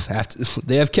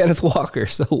have Kenneth Walker.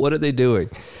 So what are they doing?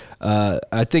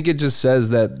 I think it just says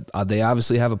that they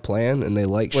obviously have a plan and they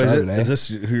like Charbonnet. Is this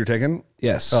who you're taking?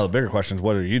 Yes. Oh, the bigger question is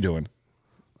what are you doing?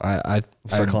 I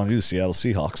start calling you the Seattle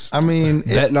Seahawks. I mean,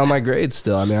 betting on my grades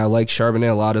still. I mean, I like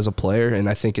Charbonnet a lot as a player, and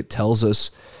I think it tells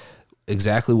us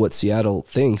exactly what Seattle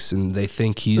thinks, and they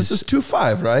think he's... This is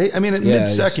 2-5, right? I mean, at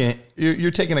mid-second,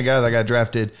 you're taking a guy that got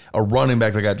drafted, a running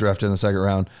back that got drafted in the second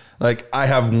round. Like, I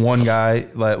have one guy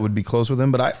that would be close with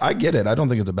him, but I get it. I don't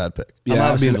think it's a bad pick. Yeah,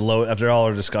 I'm obviously the low, after all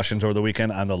our discussions over the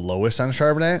weekend, I'm the lowest on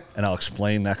Charbonnet, and I'll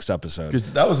explain next episode.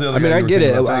 That was the other guy. I get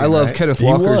it. I love Kenneth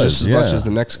Walker just as much as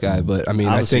the next guy, but I mean,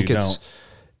 obviously I think it's...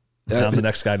 I'm the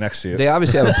next guy next to you. They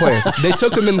obviously have a plan. They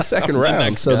took him in the second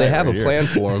round, so they have a plan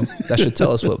for him. That should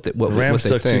tell us what Rams what they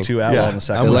took think. Tutu Atwell in the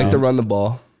second They round. like to run the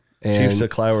ball. And Chiefs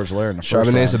took Clyde Lair in the first round.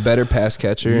 Charbonnet's a better pass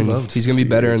catcher, and he's going to be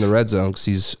better in the red zone because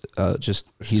he's more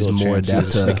adapted.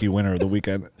 He's a sneaky winner of the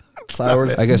weekend.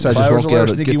 I guess I just won't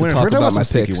get to talk about my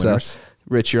picks.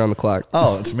 Rich, you're on the clock.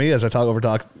 Oh, it's me as I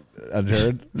overtalk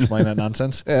Jared. Explain that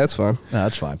nonsense. Yeah, that's fine. No,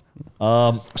 that's fine.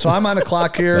 So I'm on the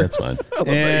clock here. That's fine.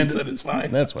 And you said it's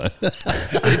fine. That's fine.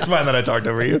 It's fine that I talked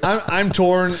over you. I'm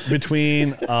torn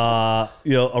between a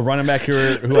running back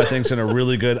here who I think is in a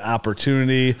really good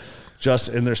opportunity just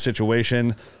in their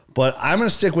situation. But I'm going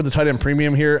to stick with the tight end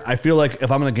premium here. I feel like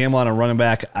if I'm going to gamble on a running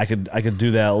back, I could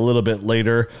do that a little bit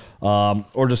later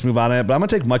or just move on it. But I'm going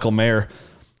to take Michael Mayer.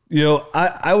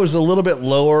 I was a little bit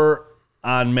lower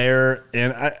on Mayer,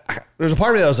 and there's a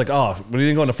part of me that was like, oh, when he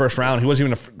didn't go in the first round, he wasn't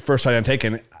even the first tight end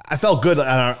taken. I felt good on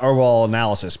our overall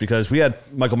analysis because we had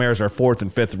Michael Mayer as our 4th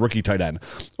and 5th rookie tight end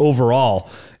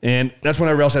overall. And that's when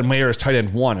everybody else had Mayer as tight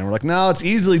end 1. And we're like, no, it's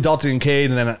easily Dalton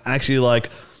Kincaid. And then actually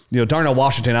Darnell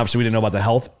Washington, obviously we didn't know about the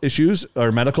health issues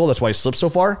or medical. That's why he slipped so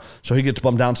far. So he gets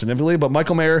bumped down significantly. But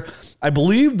Michael Mayer, I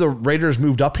believe the Raiders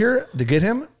moved up here to get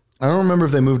him. I don't remember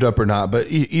if they moved up or not, but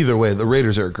either way, the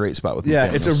Raiders are a great spot with McDaniels.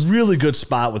 McDaniels. It's a really good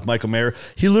spot with Michael Mayer.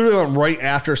 He literally went right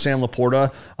after Sam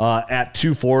Laporta at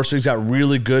 2-4, so he's got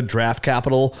really good draft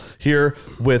capital here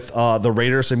with the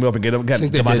Raiders. They move up and get him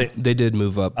again. I think they did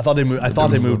move up. I thought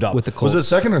they moved up with the Colts. Was it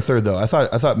second or third though? I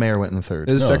thought Mayer went in the third.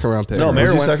 It was a second round pick. No, Mayer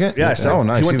went second. Yeah, oh,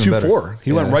 nice. He went 2-4.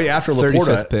 He went right after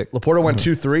Laporta. 35th pick. Laporta went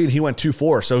 2-3, and he went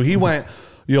 2-4. So he went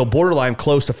borderline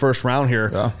close to first round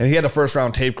here, and he had a first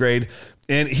round tape grade.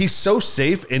 And he's so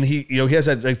safe, and he has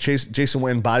that like Jason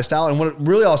Witten body style. And what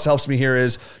really also helps me here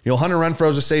is, Hunter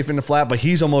Renfro's a safe in the flat, but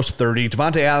he's almost 30.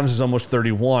 Devontae Adams is almost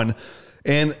 31.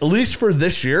 And at least for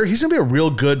this year, he's going to be a real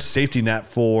good safety net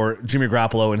for Jimmy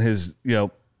Garoppolo, and his,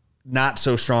 not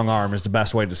so strong arm is the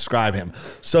best way to describe him.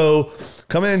 So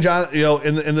coming in, John,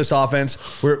 in this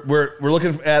offense, we're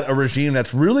looking at a regime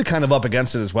that's really kind of up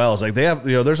against it as well. It's like they have,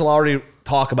 there's already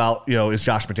talk about, is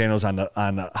Josh McDaniels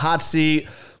on the hot seat?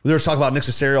 There was talk about Nick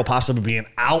Caserio possibly being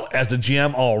out as the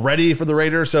GM already for the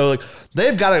Raiders. So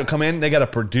they've got to come in, they got to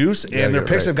produce, and their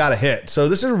picks have got to hit. So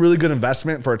this is a really good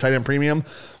investment for a tight end premium,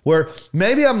 where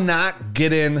maybe I'm not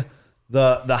getting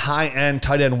the high end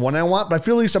tight end one I want, but I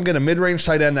feel at least I'm getting a mid range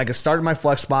tight end that can start in my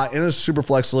flex spot in a super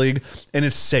flex league, and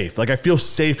it's safe. Like I feel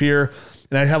safe here,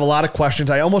 and I have a lot of questions.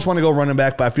 I almost want to go running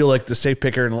back, but I feel like the safe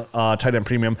picker and tight end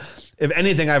premium. If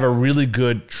anything, I have a really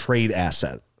good trade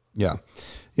asset. Yeah.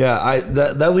 Yeah,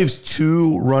 that leaves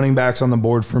two running backs on the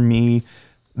board for me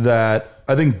that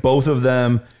I think both of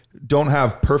them don't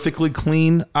have perfectly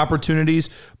clean opportunities,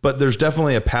 but there's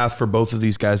definitely a path for both of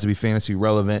these guys to be fantasy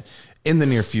relevant in the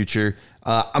near future.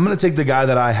 I'm going to take the guy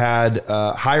that I had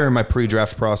higher in my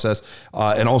pre-draft process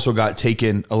and also got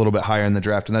taken a little bit higher in the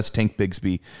draft, and that's Tank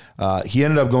Bigsby. He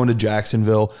ended up going to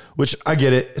Jacksonville, which I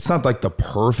get it. It's not like the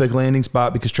perfect landing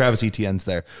spot because Travis Etienne's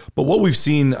there. But what we've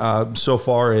seen so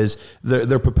far is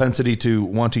their propensity to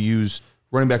want to use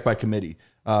running back by committee.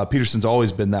 Peterson's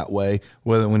always been that way,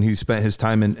 when he spent his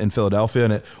time in Philadelphia,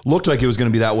 and it looked like it was going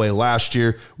to be that way last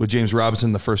year with James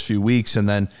Robinson the first few weeks, and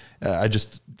then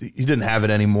he didn't have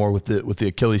it anymore with the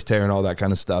Achilles tear and all that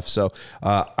kind of stuff. So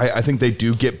I think they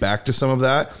do get back to some of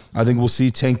that. I think we'll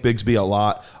see Tank Bigsby a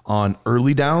lot on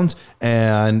early downs,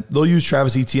 and they'll use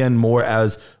Travis Etienne more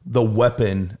as the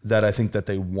weapon that I think that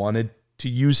they wanted to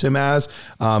use him as,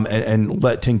 and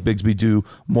let Tank Bigsby do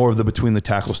more of the between the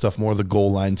tackle stuff, more of the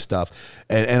goal line stuff.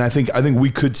 And I think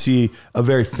we could see a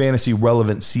very fantasy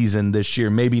relevant season this year.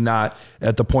 Maybe not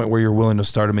at the point where you're willing to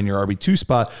start him in your RB2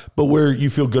 spot, but where you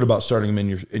feel good about starting him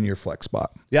in your flex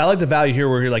spot. Yeah, I like the value here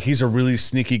where he's a really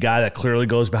sneaky guy that clearly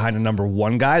goes behind a number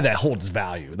one guy that holds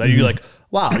value. That you're like,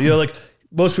 wow,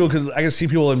 most people I can see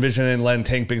people envisioning letting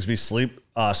Tank Bigsby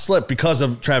slip because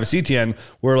of Travis Etienne,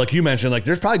 where like you mentioned,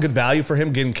 there's probably good value for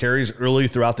him getting carries early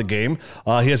throughout the game.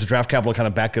 He has a draft capital to kind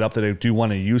of back it up that they do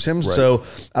want to use him. Right. So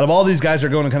out of all these guys that are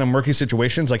going in kind of murky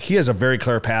situations, he has a very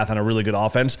clear path on a really good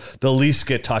offense. They'll at least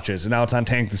get touches, and now it's on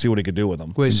Tank to see what he could do with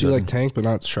them. Wait, so you like Tank but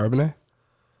not Charbonnet?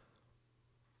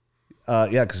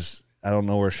 Yeah, because I don't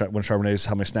know when Charbonnet's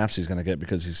how many snaps he's going to get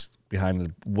because he's behind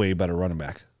a way better running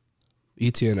back.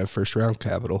 Etienne at first round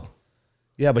capital.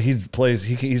 Yeah, but he's not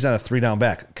a 3-down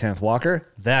back. Kenneth Walker,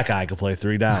 that guy could play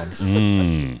 3 downs.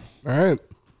 All right.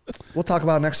 We'll talk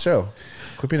about it next show.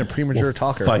 Quit being a premature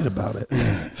talker. Fight about it. All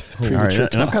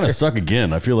right, and I'm kind of stuck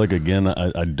again. I feel like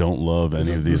I don't love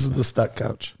any of these. This is the stuck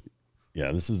couch.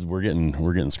 Yeah, we're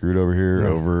getting screwed over here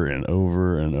over and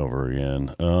over and over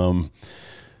again.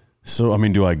 So,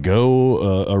 do I go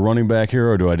a running back here,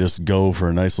 or do I just go for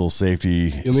a nice little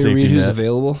safety? You want me to read who's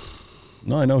available?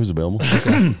 No, I know who's available.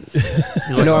 Okay.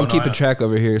 I'm keeping track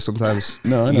over here sometimes.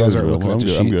 No, I know who's available.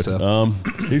 I'm good. So.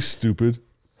 He's stupid.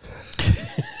 It's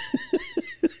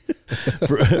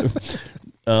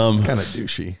kind of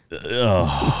douchey.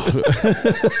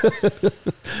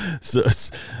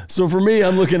 So for me,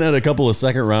 I'm looking at a couple of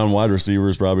second round wide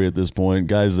receivers probably at this point,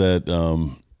 guys that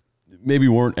maybe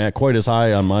weren't at quite as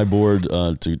high on my board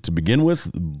to begin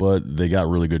with, but they got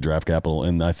really good draft capital,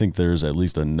 and I think there's at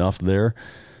least enough there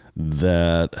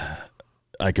that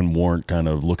I can warrant kind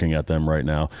of looking at them right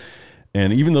now.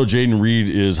 And even though Jaden Reed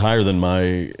is higher than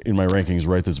in my rankings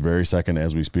right this very second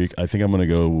as we speak, I think I'm going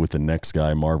to go with the next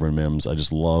guy, Marvin Mims. I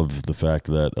just love the fact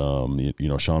that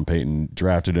Sean Payton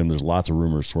drafted him. There's lots of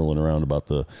rumors swirling around about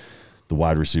the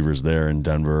wide receivers there in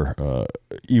Denver.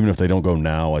 Even if they don't go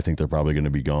now, I think they're probably going to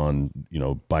be gone,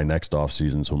 by next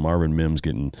offseason. So Marvin Mims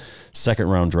getting second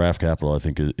round draft capital, I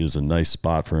think is a nice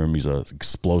spot for him. He's an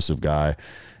explosive guy.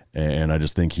 And I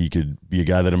just think he could be a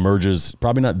guy that emerges,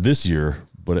 probably not this year,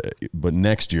 but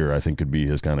next year I think could be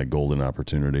his kind of golden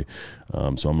opportunity.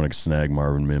 So I'm going to snag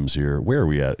Marvin Mims here. Where are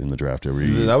we at in the draft? That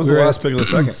was the last pick of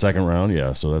the second round.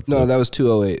 Yeah. So that was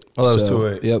 208. Oh, that was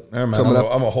 208. Yep. I'm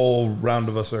a whole round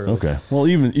of us early. Okay. Well,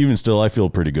 even still, I feel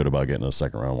pretty good about getting a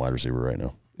second round wide receiver right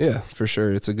now. Yeah, for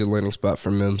sure. It's a good landing spot for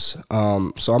Mims.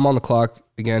 So I'm on the clock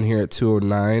again here at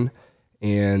 209,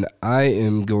 and I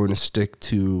am going to stick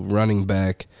to running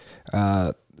back.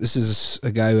 This is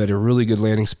a guy who had a really good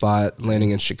landing spot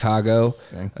landing in Chicago,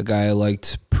 a guy I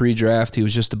liked pre-draft. He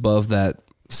was just above that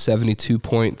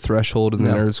 72-point threshold in the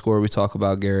nerd score we talk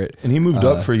about, Garrett. And he moved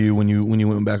up for you when you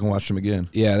went back and watched him again.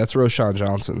 Yeah, that's Roschon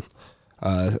Johnson.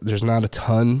 There's not a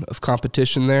ton of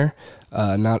competition there,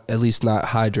 at least not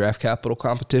high draft capital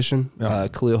competition. Yeah.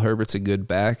 Khalil Herbert's a good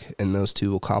back, and those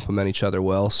two will complement each other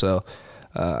well. So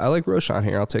I like Roschon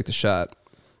here. I'll take the shot.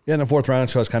 Yeah, in the fourth round,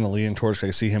 so I was kind of leaning towards, I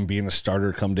see him being a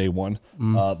starter come day one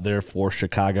there for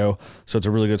Chicago. So it's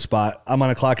a really good spot. I'm on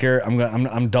the clock here.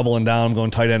 I'm doubling down. I'm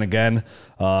going tight end again.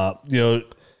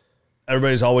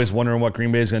 Everybody's always wondering what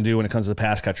Green Bay is going to do when it comes to the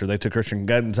pass catcher. They took Christian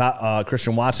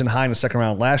Watson high in the second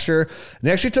round last year. And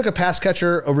they actually took a pass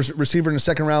catcher, a receiver in the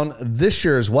second round this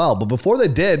year as well. But before they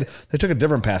did, they took a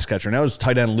different pass catcher, and that was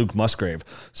tight end Luke Musgrave.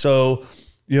 So,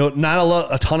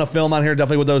 not a ton of film on here,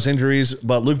 definitely with those injuries,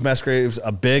 but Luke Musgrave's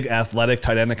a big athletic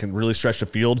tight end that can really stretch the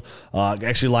field,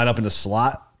 actually line up in the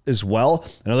slot as well.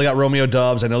 I know they got Romeo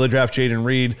Doubs. I know they draft Jaden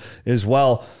Reed as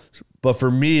well. But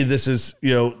for me, this is,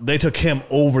 they took him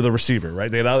over the receiver, right?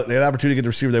 They had opportunity to get the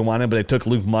receiver they wanted, but they took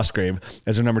Luke Musgrave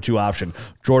as their number 2 option.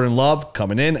 Jordan Love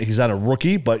coming in. He's not a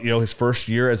rookie, but, his first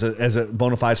year as a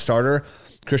bona fide starter.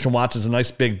 Christian Watson's a nice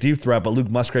big deep threat, but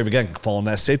Luke Musgrave again can fall in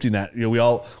that safety net.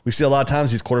 We see a lot of times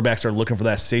these quarterbacks are looking for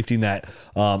that safety net,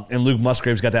 and Luke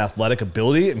Musgrave's got the athletic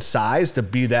ability and size to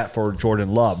be that for Jordan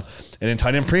Love. And in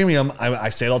tight end premium, I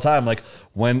say it all the time, like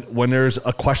when there's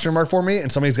a question mark for me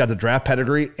and somebody's got the draft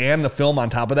pedigree and the film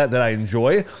on top of that I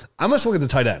enjoy, I'm going to look at the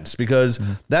tight ends because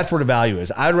that's where the value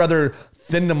is. I'd rather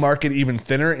thin the market even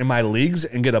thinner in my leagues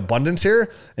and get abundance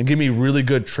here and give me really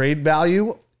good trade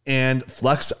value and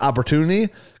flex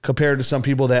opportunity compared to some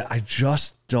people that I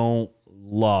just don't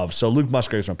love. So Luke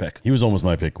Musgrave's my pick. He was almost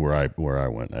my pick where I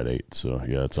went at 8. So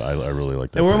yeah, I really like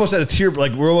that. And we're almost at a tier,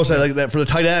 we're almost at that for the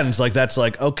tight ends. That's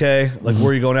okay. Where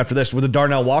are you going after this? With the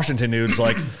Darnell Washington dudes,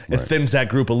 it thins that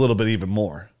group a little bit even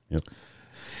more. Yep.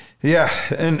 Yeah,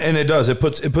 and it does. It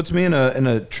puts me in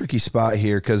a tricky spot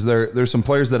here because there's some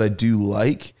players that I do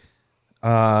like.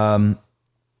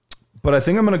 But I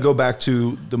think I'm going to go back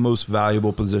to the most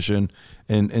valuable position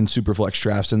in Superflex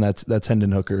drafts, and that's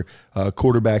Hendon Hooker,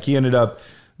 quarterback. He ended up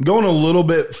going a little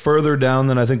bit further down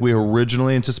than I think we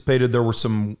originally anticipated. There were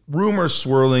some rumors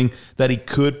swirling that he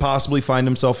could possibly find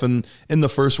himself in the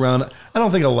first round. I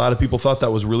don't think a lot of people thought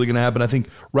that was really going to happen. I think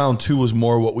round 2 was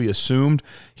more what we assumed.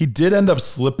 He did end up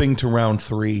slipping to round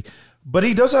 3. But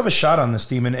he does have a shot on this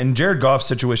team. And Jared Goff's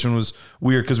situation was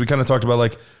weird because we kind of talked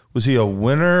about, was he a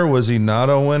winner? Was he not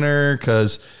a winner?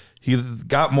 Because he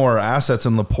got more assets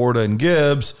in Laporta and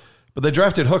Gibbs, but they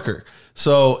drafted Hooker.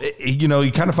 So, he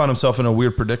kind of found himself in a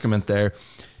weird predicament there.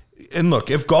 And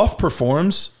look, if Goff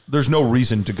performs, there's no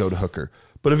reason to go to Hooker.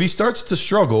 But if he starts to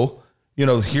struggle,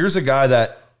 here's a guy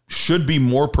that should be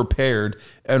more prepared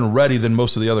and ready than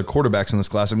most of the other quarterbacks in this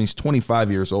class. I mean, he's 25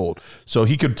 years old, so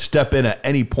he could step in at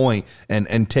any point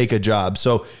and take a job.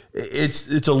 So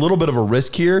it's a little bit of a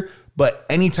risk here, but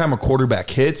anytime a quarterback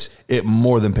hits, it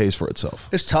more than pays for itself.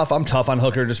 It's tough. I'm tough on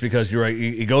Hooker just because you're right.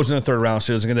 He goes in the third round,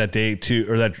 so he doesn't get that day 2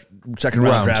 or that second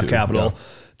round draft 2, capital. Yeah.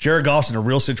 Jared Goff's in a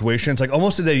real situation. It's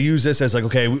almost did they use this as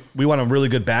okay, we want a really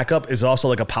good backup is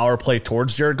also a power play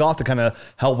towards Jared Goff to kind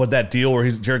of help with that deal where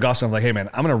Jared Goff's like, hey man,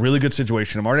 I'm in a really good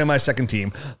situation. I'm already on my second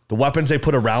team. The weapons they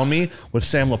put around me with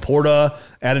Sam Laporta,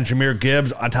 adding Jahmyr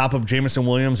Gibbs on top of Jameson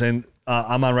Williams and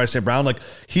Amon-Ra St. Brown,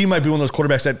 he might be one of those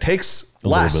quarterbacks that takes a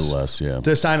little bit less, yeah,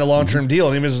 to sign a long-term deal.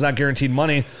 And even if it's not guaranteed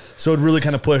money, so it really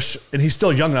kind of push. And he's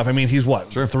still young enough. I mean, he's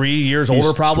 3 years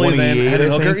older probably than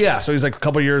Hendon Hooker. Yeah, so he's a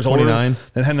couple years 29. older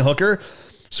than Hendon Hooker.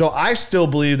 So I still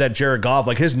believe that Jared Goff,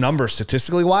 his numbers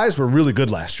statistically wise, were really good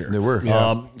last year. They were.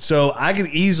 Yeah. So I can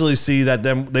easily see that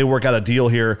they work out a deal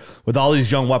here with all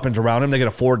these young weapons around him. They can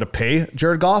afford to pay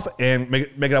Jared Goff and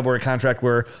make it up with a contract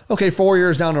where, 4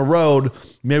 years down the road,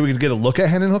 maybe we could get a look at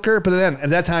Hendon Hooker. But then at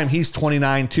that time, he's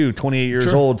 29 too, 28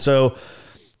 years old. So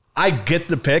I get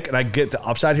the pick and I get the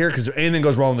upside here because if anything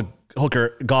goes wrong with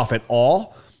Hooker Goff at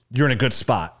all, you're in a good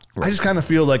spot. I just kind of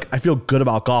feel like I feel good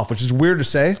about Goff, which is weird to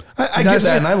say. I get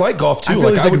that, and I like Goff too. I feel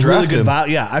like he's I would really draft good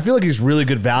him. I feel like he's really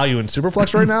good value in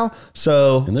Superflex right now.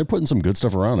 So And they're putting some good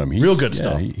stuff around him. He's, real good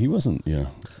stuff. He wasn't,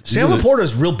 Sam Laporta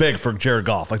is real big for Jared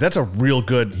Goff. Like that's a real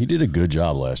good. He did a good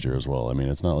job last year as well. I mean,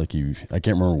 it's not like I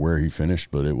can't remember where he finished,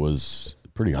 but it was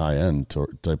pretty high end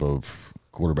type of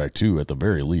quarterback too, at the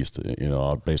very least,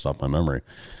 based off my memory.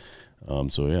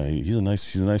 So yeah, he's a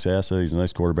nice asset. He's a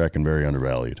nice quarterback and very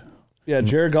undervalued. Yeah,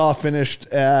 Jared Goff finished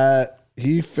where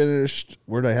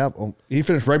did I have? Oh, he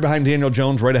finished right behind Daniel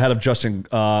Jones, right ahead of Justin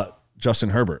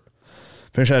Herbert.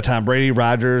 Finished ahead of Tom Brady,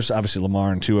 Rodgers, obviously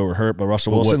Lamar and 2 over Hurt, but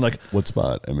Russell Wilson. What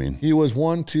spot? I mean, he was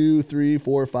 1, 2, 3,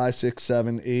 4, 5, 6,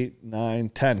 7, 8, 9,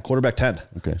 10. Quarterback 10.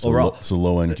 Okay, so overall.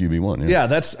 Low end QB1. Yeah,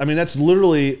 that's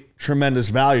literally tremendous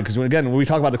value because when we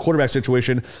talk about the quarterback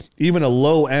situation, even a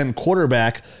low end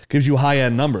quarterback gives you high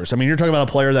end numbers. I mean, you're talking about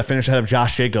a player that finished ahead of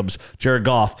Josh Jacobs, Jared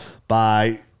Goff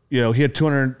by he had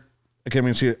 200. I can't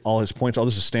even see all his points. Oh,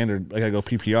 this is standard. I gotta go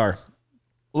PPR.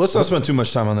 Well, let's not spend too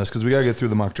much time on this because we got to get through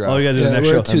the mock draft. Oh, you got to do the next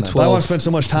we're show. at 212. I want to spend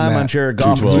so much time on Jared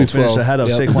Goff until we finish ahead of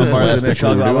Yep. Saquon Is this the Barkley. last Nick pick we're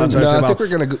Chubb. doing? No, I think we're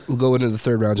going to go into the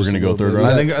third round. We're just gonna a go little third bit.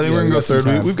 round? I think we're going to go third.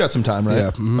 time. We've got some time, right?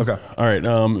 Yeah. Mhm. Okay. All right.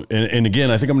 And again,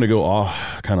 I think I'm going to go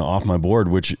off my board,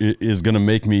 which is going to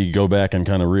make me go back and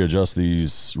kind of readjust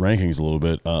these rankings a little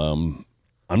bit.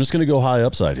 I'm just going to go high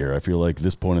upside here. I feel like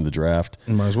this point in the draft,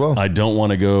 Might as well. I don't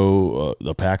want to go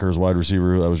the Packers wide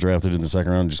receiver that was drafted in the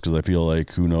second round just because I feel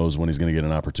like who knows when he's going to get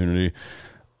an opportunity.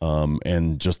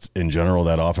 And just in general,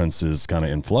 that offense is kind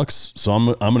of in flux. So I'm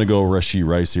going to go Rashee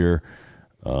Rice here.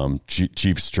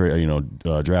 Chiefs drafted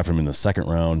him in the second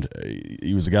round.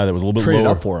 He was a guy that was a little bit Traded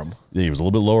lower up for him. Yeah, he was a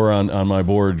little bit lower on my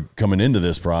board coming into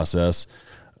this process.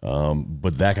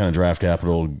 But that kind of draft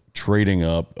capital, trading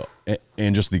up,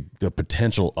 and just the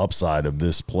potential upside of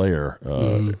this player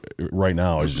right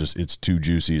now is just, it's too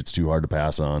juicy. It's too hard to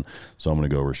pass on. So I'm going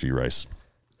to go Rashee Rice.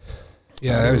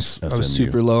 Yeah, I was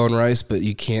super low on Rice, but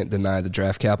you can't deny the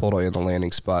draft capital and the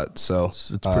landing spot. So It's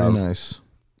pretty nice.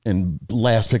 And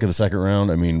last pick of the second round,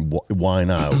 I mean, why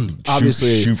not?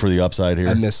 Obviously, shoot for the upside here.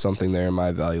 I missed something there in my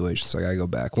evaluation, so I got to go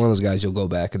back. One of those guys you'll go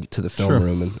back into the film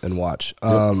room and watch.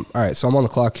 All right, so I'm on the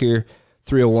clock here,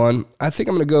 301. I think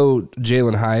I'm going to go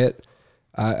Jalen Hyatt.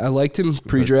 I liked him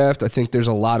pre-draft. I think there's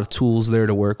a lot of tools there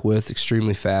to work with,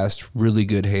 extremely fast, really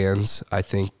good hands. I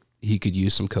think he could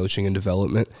use some coaching and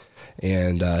development.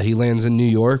 And he lands in New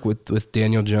York with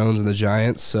Daniel Jones and the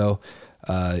Giants. So,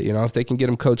 if they can get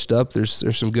him coached up,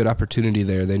 there's some good opportunity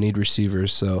there. They need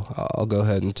receivers. So I'll go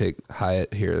ahead and take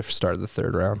Hyatt here at the start of the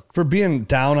third round. For being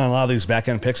down on a lot of these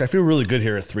back-end picks, I feel really good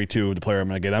here at 3-2, the player I'm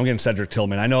going to get. I'm getting Cedric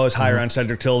Tillman. I know I was higher on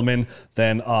Cedric Tillman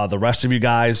than the rest of you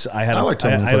guys. I had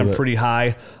him pretty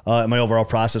high in my overall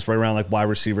process, right around like wide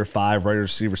receiver 5, wide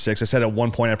receiver 6. I said at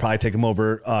one point I'd probably take him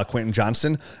over Quentin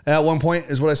Johnston at one point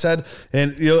is what I said.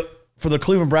 And, for the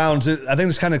Cleveland Browns, I think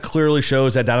this kind of clearly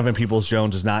shows that Donovan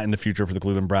Peoples-Jones is not in the future for the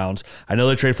Cleveland Browns. I know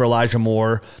they trade for Elijah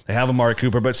Moore. They have Amari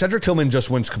Cooper, but Cedric Tillman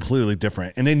just wins completely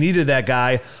different. And they needed that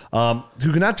guy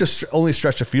who can not just only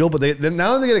stretch the field, but they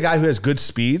not only get a guy who has good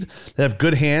speed, they have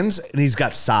good hands, and he's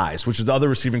got size, which is the other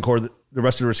receiving core that the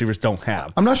rest of the receivers don't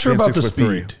have. I'm not sure about the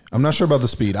speed. I know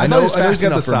he's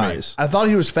got the size. I thought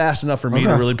he was fast enough for me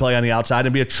to really play on the outside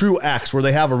and be a true X where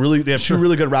they have two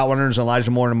really good route runners, Elijah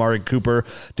Moore and Amari Cooper,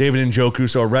 David Njoku,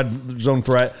 so a red zone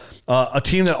threat. A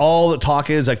team that all the talk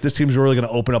is like this team's really going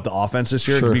to open up the offense this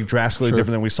year. It could be drastically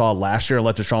different than we saw last year and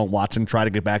let Deshaun Watson try to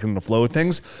get back into the flow of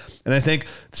things. And I think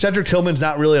Cedric Tillman's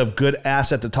not really a good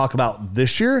asset to talk about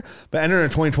this year, but entering a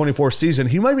 2024 season,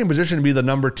 he might be in position to be the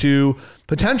number 2,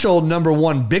 potential number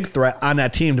 1 big threat on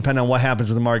that team, depending on what happens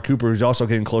with Amari Cooper, who's also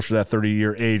getting closer to that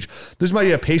 30-year age. This might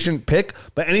be a patient pick,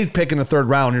 but any pick in the third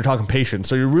round, you're talking patient.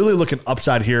 So you're really looking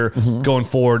upside here going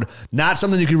forward. Not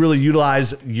something you can really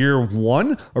utilize year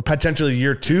 1 or potentially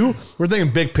year 2. We're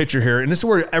thinking big picture here, and this is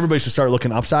where everybody should start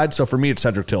looking upside. So for me, it's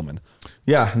Cedric Tillman.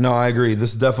 Yeah, no, I agree.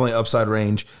 This is definitely upside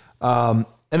range. And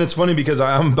it's funny because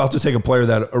I'm about to take a player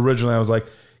that originally I was like,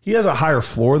 he has a higher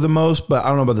floor than most, but I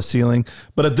don't know about the ceiling.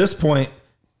 But at this point,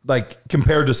 like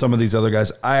compared to some of these other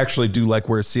guys, I actually do like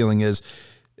where his ceiling is.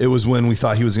 It was when we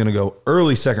thought he was going to go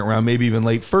early second round, maybe even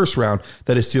late first round,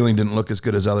 that his ceiling didn't look as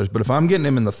good as others. But if I'm getting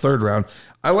him in the third round,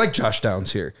 I like Josh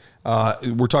Downs here.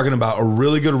 We're talking about a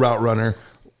really good route runner,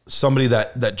 somebody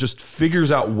that just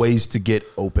figures out ways to get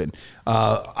open.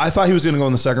 I thought he was going to go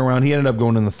in the second round. He ended up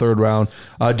going in the third round.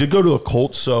 Did go to the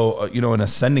Colts, so an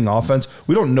ascending offense.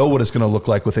 We don't know what it's going to look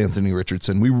like with Anthony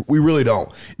Richardson. We really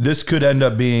don't. This could end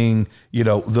up being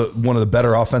one of the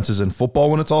better offenses in football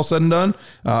when it's all said and done.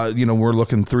 We're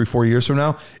looking 3-4 years from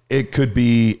now. It could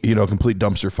be a complete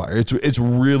dumpster fire. It's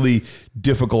really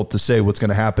difficult to say what's going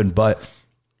to happen, but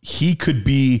he could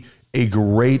be a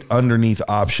great underneath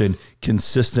option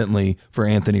consistently for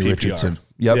Anthony PPR. Richardson.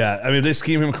 Yep. Yeah, I mean, if they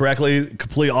scheme him correctly,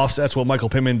 completely offsets what Michael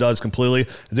Pittman does completely.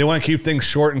 If they want to keep things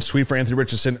short and sweet for Anthony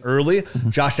Richardson early,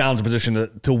 Josh Allen's in a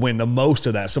position to win the most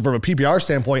of that. So from a PPR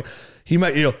standpoint, he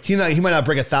might not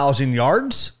break 1,000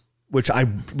 yards, which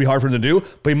I'd be hard for him to do,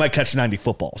 but he might catch 90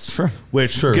 footballs.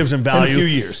 Which gives him value. In a few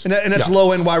years. And that's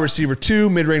low-end wide receiver 2,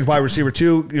 mid-range wide receiver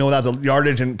 2, without the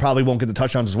yardage, and probably won't get the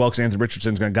touchdowns as well because Anthony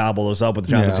Richardson's going to gobble those up with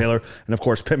Jonathan Taylor and, of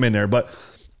course, Pittman there. But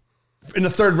in the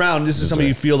third round, this is somebody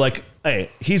you feel like,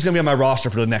 hey, he's going to be on my roster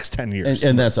for the next 10 years.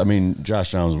 And that's,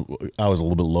 Josh Downs, I was a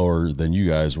little bit lower than you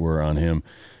guys were on him.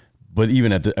 But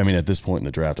even at this point in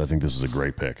the draft, I think this is a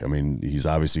great pick. He's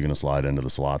obviously going to slide into the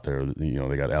slot there.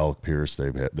 They got Alec Pierce.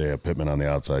 They have Pittman on the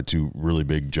outside, 2 really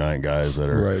big, giant guys that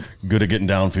are good at getting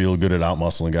downfield, good at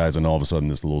out-muscling guys, and all of a sudden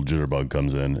this little jitterbug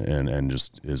comes in and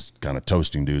just is kind of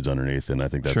toasting dudes underneath, and I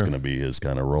think that's going to be his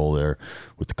kind of role there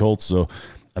with the Colts. So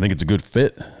I think it's a good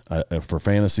fit for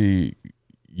fantasy.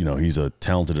 He's a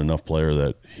talented enough player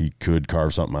that he could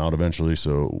carve something out eventually.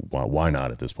 So why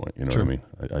not at this point? You know what I mean?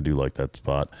 I do like that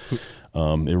spot. It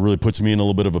really puts me in a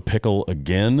little bit of a pickle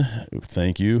again.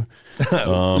 Thank you. Is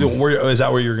that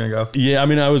where you're going to go? Yeah,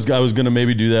 I was going to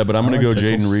maybe do that, but I'm going to go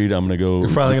Jaden Reed. I'm going to go. You're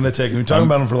finally going to take him. You're talking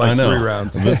about him for 3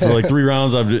 rounds. For 3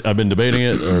 rounds, I've been debating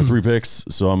it, or 3 picks.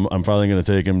 So I'm finally going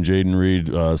to take him. Jaden Reed,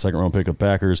 second round pick of the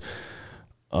Packers.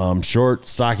 Short,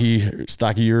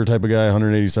 stockier type of guy,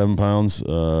 187 pounds.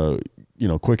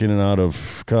 Quick in and out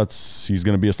of cuts. He's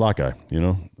going to be a slot guy.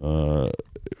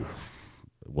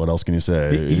 What else can you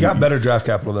say? He got better draft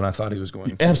capital than I thought he was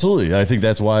going to. Absolutely. I think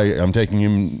that's why I'm taking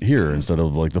him here instead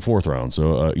of the 4th round.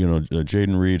 So,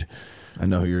 Jaden Reed. I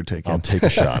know who you're taking. I'll take a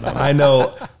shot on it. I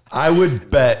know. I would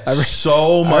bet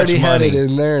so much money. I already had it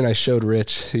in there, and I showed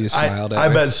Rich. He smiled at me.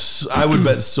 I would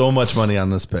bet so much money on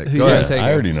this pick. Go ahead.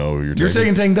 I already know who you're taking. You're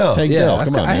taking Tank Dell. Tank Dell.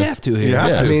 Come on, I have to here. You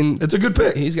have to. It's a good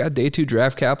pick. He's got day 2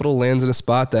 draft capital, lands in a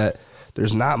spot that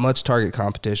there's not much target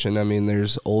competition.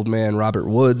 There's old man Robert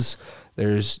Woods.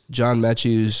 There's John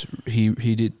Mechie.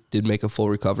 He did make a full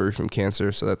recovery from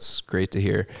cancer, so that's great to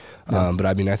hear. Yeah. But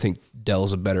I think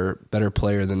Dell's a better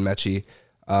player than Mechie.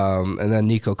 And then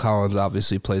Nico Collins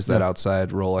obviously plays that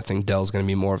outside role. I think Dell's going to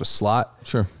be more of a slot.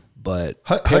 Sure. But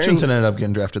Hutchinson ended up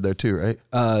getting drafted there too, right?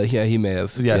 Yeah, he may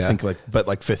have. Yeah, I think 5th,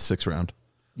 6th round.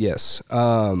 Yes.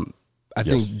 I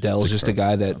think Dell's just a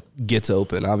guy that gets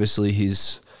open. Obviously,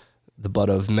 he's the butt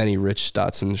of many Rich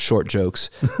Stotson short jokes,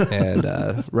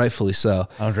 and rightfully so.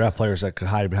 I don't draft players that could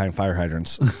hide behind fire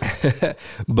hydrants.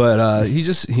 But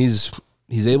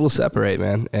he's able to separate,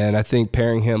 man. And I think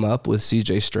pairing him up with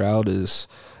C.J. Stroud is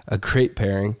a great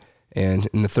pairing. And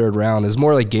in the 3rd round is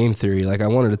more like game theory. I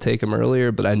wanted to take him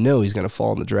earlier, but I know he's going to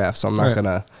fall in the draft, so I'm not going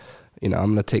to. I'm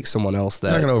going to take someone else that...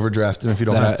 You're not going to overdraft him if you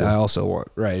don't have to. I also want.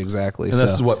 Right, exactly. And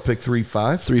this is what, pick 3-5?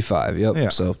 3-5, yep. Yeah.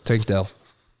 So Tank Dell.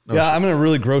 Yeah, I'm in a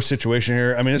really gross situation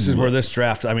here. This is where this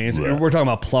draft, we're talking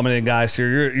about plummeting guys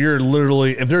here. You're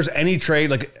literally, if there's any trade,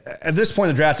 at this point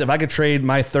in the draft, if I could trade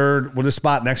my 3rd with a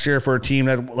spot next year for a team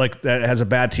that has a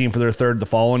bad team for their 3rd the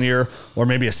following year, or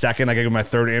maybe a 2nd, I could get my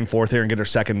 3rd and 4th here and get their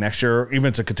 2nd next year, even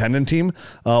if it's a contending team,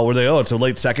 where it's a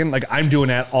late 2nd. I'm doing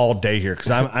that all day here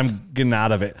because I'm getting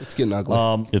out of it. It's getting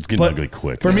ugly. It's getting ugly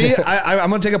quick. For me, I'm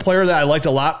going to take a player that I liked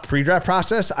a lot pre-draft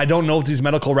process. I don't know what these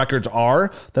medical records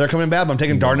are that are coming bad, but I'm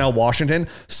taking Darnell Washington.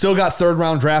 Still got 3rd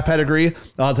round draft pedigree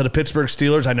to the Pittsburgh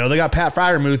Steelers. I know they got Pat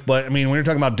Freiermuth, but when you're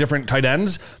talking about different tight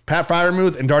ends, Pat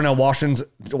Freiermuth and Darnell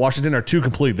Washington are 2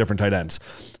 completely different tight ends.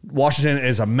 Washington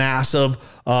is a massive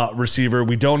receiver.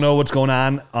 We don't know what's going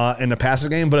on in the passing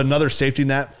game, but another safety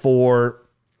net for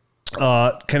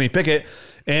Kenny Pickett.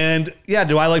 And yeah,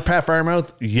 do I like Pat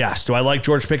Freiermuth? Yes. Do I like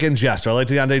George Pickens? Yes. Do I like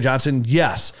Deontay Johnson?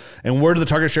 Yes. And where do the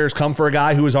target shares come for a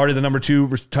guy who was already the number 2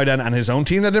 tight end on his own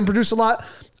team that didn't produce a lot?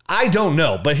 I don't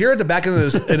know, but here at the back end of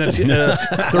this,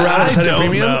 the round of the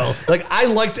premium, I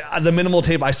liked the minimal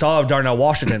tape I saw of Darnell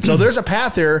Washington. So there's a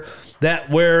path here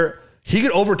where he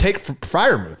could overtake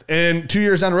Freiermuth, and 2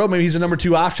 years down the road, maybe he's a number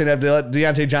 2 option. Have they let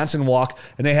Deontay Johnson walk,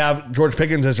 and they have George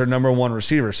Pickens as their number 1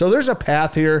 receiver. So there's a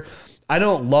path here. I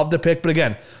don't love the pick, but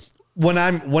again, when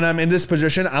I'm in this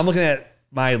position, I'm looking at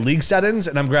my league settings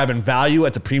and I'm grabbing value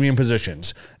at the premium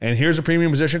positions. And here's a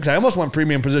premium position because I almost want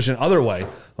premium position other way.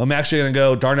 I'm actually going to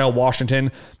go Darnell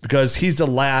Washington because he's the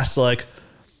last, like,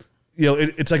 you know,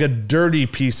 it's like a dirty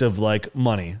piece of like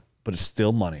money, but it's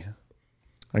still money.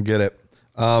 I get it.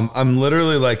 I'm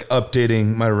literally like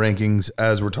updating my rankings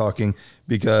as we're talking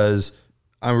because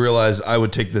I realized I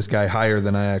would take this guy higher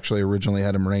than I actually originally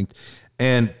had him ranked.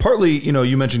 And partly, you know,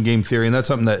 you mentioned game theory, and that's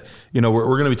something that, you know, we're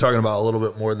going to be talking about a little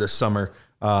bit more this summer.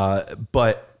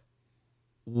 But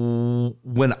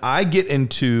when I get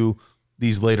into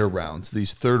these later rounds,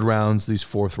 these third rounds, these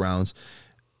fourth rounds,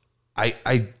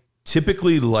 I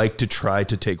typically like to try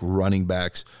to take running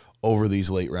backs over these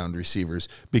late round receivers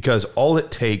because all it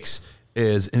takes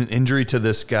is an injury to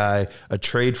this guy, a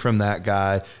trade from that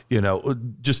guy, you know,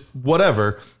 just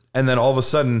whatever. And then all of a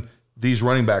sudden, these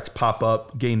running backs pop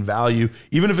up, gain value.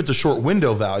 Even if it's a short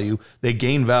window value, they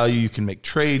gain value. You can make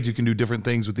trades. You can do different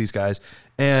things with these guys.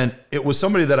 And it was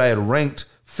somebody that I had ranked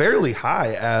fairly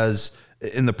high as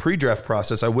in the pre-draft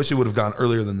process. I wish it would have gone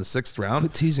earlier than the 6th round.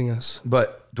 Quit teasing us.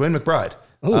 But Dwayne McBride.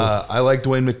 I like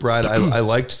Dwayne McBride. I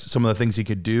liked some of the things he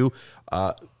could do.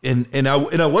 And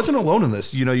I wasn't alone in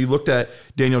this. You know, you looked at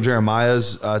Daniel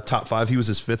Jeremiah's top 5. He was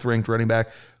his 5th ranked running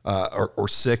back. Or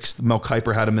 6th. Mel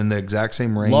Kiper had him in the exact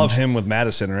same range. Love him with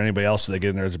Madison or anybody else that they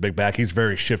get in there as a big back. He's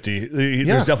very shifty.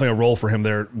 There's definitely a role for him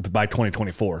there by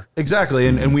 2024. Exactly.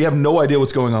 And we have no idea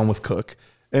what's going on with Cook.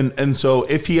 And so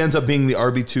if he ends up being the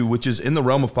RB2, which is in the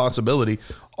realm of possibility,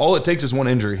 all it takes is one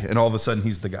injury, and all of a sudden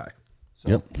he's the guy. So.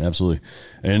 Yep, absolutely.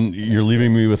 And you're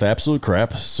leaving me with absolute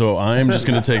crap. So I'm just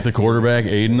going to take the quarterback,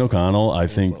 Aiden O'Connell. I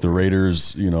think the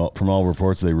Raiders, you know, from all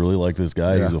reports, they really like this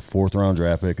guy. Yeah. He's a 4th round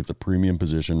draft pick. It's a premium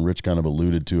position. Rich kind of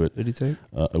alluded to it. Did he take?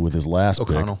 With his last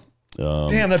O'Connell. pick.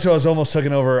 Damn, that's what I was almost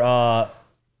taking over.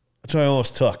 That's what I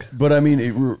almost took. But I mean,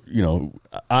 you know,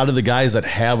 out of the guys that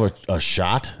have a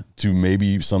shot to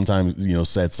maybe sometimes, you know,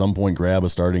 at some point grab a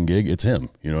starting gig, it's him.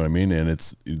 You know what I mean? And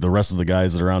it's the rest of the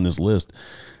guys that are on this list.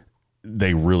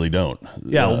 They really don't.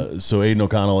 Yeah. So Aiden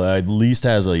O'Connell at least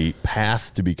has a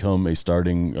path to become a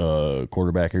starting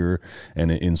quarterback here.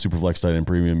 And in Superflex tight end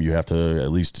premium, you have to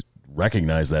at least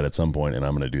recognize that at some point, and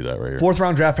I'm going to do that right here. 4th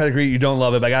round draft pedigree, you don't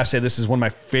love it, but I got to say this is one of my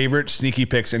favorite sneaky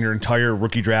picks in your entire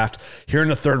rookie draft. Here in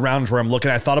the 3rd round is where I'm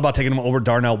looking. I thought about taking him over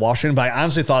Darnell Washington, but I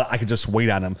honestly thought I could just wait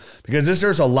on him because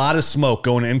there's a lot of smoke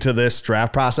going into this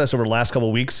draft process over the last couple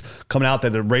of weeks coming out that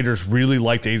the Raiders really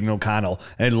liked Aiden O'Connell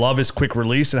and love his quick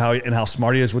release and how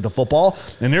smart he is with the football.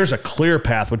 And there's a clear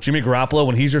path with Jimmy Garoppolo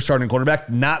when he's your starting quarterback,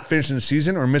 not finishing the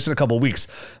season or missing a couple of weeks.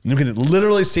 And you can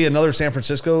literally see another San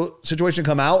Francisco situation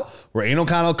come out where Aiden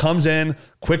O'Connell comes in,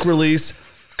 quick release,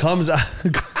 comes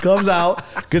out,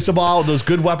 gets the ball with those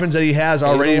good weapons that he has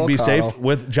already to be safe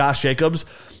with Josh Jacobs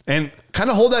and kind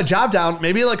of hold that job down,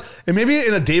 maybe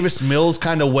in a Davis Mills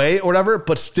kind of way or whatever,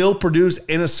 but still produce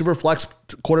in a super flex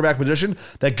quarterback position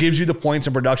that gives you the points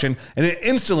and production. And it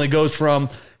instantly goes from,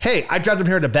 hey, I drafted him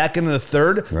here at the back end of the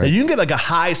 3rd. Right. Now you can get like a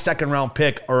high 2nd round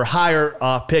pick or higher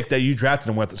pick that you drafted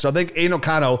him with. So I think Aiden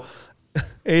O'Connell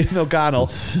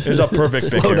is a perfect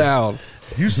pick. Slow down.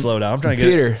 You slow down. I'm trying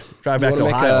to drive back to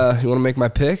Ohio. You want to make my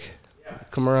pick? Yeah.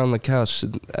 Come around the couch.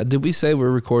 Did we say we're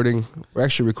recording? We're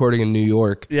actually recording in New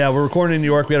York. Yeah, we're recording in New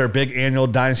York. We had our big annual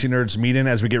Dynasty Nerds meeting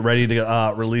as we get ready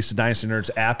to release the Dynasty Nerds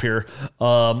app here.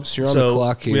 So you're on the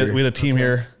clock here. We had a team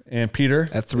here, and Peter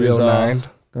at 3:09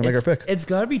 gonna make our pick. It's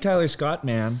got to be Tyler Scott,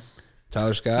 man.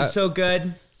 Tyler Scott. He's so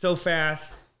good, so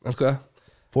fast. Okay.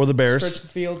 For the Bears. Stretch the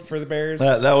field for the Bears.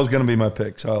 That was going to be my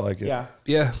pick, so I like it.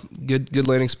 Yeah. Good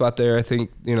landing spot there. I think,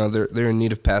 you know, they're in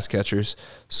need of pass catchers.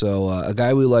 So a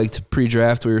guy we liked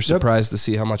pre-draft, we were surprised to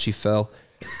see how much he fell.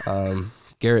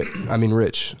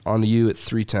 Rich, on to you at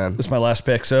 3:10. This is my last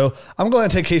pick. So I'm going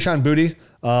to take Kayshon Boutte.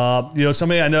 You know,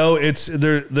 somebody I know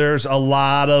there's a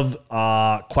lot of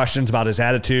questions about his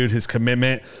attitude, his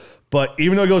commitment. But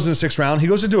even though he goes in the 6th round, he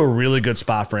goes into a really good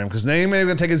spot for him because then he's going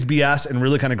to take his BS and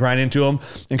really kind of grind into him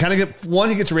and kind of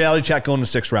he gets a reality check going to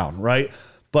 6th round, right?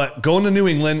 But going to New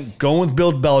England, going with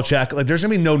Bill Belichick, like there's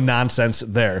going to be no nonsense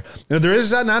there. And if there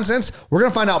is that nonsense, we're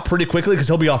going to find out pretty quickly because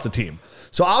he'll be off the team.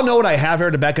 So I'll know what I have here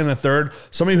at the back end of the 3rd.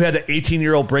 Somebody who had an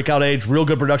 18-year-old breakout age, real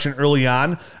good production early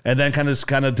on, and then kind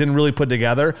of didn't really put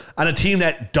together on a team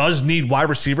that does need wide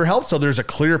receiver help. So there's a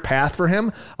clear path for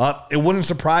him. It wouldn't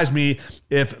surprise me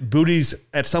if Boutte's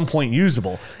at some point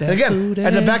usable. And again,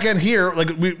 at the back end here,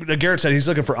 like Garrett said, he's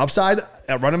looking for upside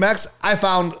at running backs. I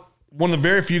found one of the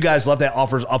very few guys left that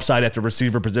offers upside at the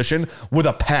receiver position with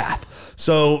a path.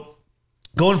 So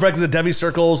going frankly to Debbie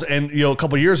circles, and you know, a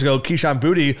couple of years ago, Kayshon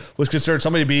Boutte was considered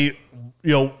somebody to be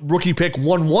rookie pick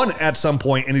 1-1 at some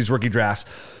point in these rookie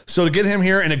drafts. So to get him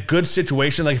here in a good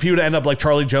situation, like if he would end up like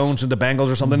Charlie Jones and the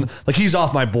Bengals or something, like he's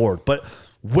off my board. But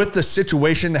with the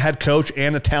situation, the head coach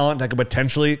and the talent that could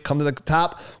potentially come to the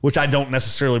top, which I don't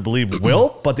necessarily believe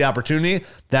will, but the opportunity,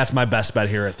 that's my best bet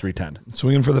here at 310.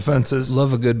 Swinging for the fences.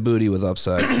 Love a good booty with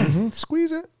upside.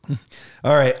 Squeeze it.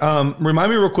 All right.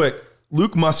 Remind me real quick.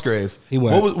 Luke Musgrave. He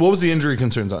went. What was the injury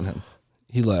concerns on him?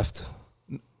 He left.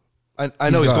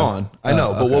 I know he's gone. I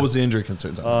know, but what was the injury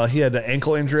concerns on him? He had an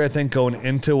ankle injury, I think, going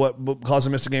into what caused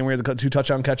him to miss the game where he had the 2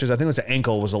 touchdown catches. I think it was the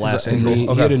ankle was the last ankle. He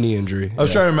had a knee injury. I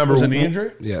was trying to remember. Was it a knee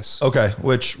injury? Yes. Okay,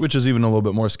 which is even a little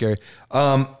bit more scary.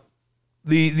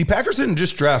 The Packers didn't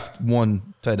just draft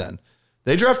one tight end;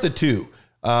 they drafted 2,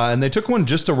 and they took one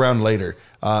just a round later,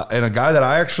 and a guy that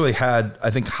I actually had,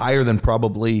 I think, higher than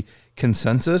probably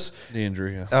consensus. Knee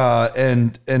injury, yeah.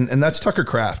 And that's Tucker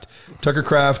Kraft. Tucker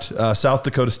Kraft, South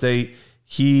Dakota State.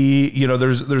 He,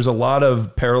 there's a lot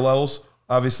of parallels,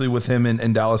 obviously, with him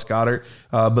and Dallas Goedert,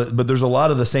 but there's a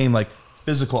lot of the same like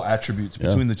physical attributes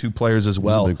between the two players as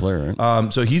well. He's a big player,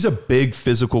 right? So he's a big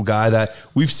physical guy that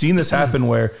we've seen this happen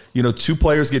where, 2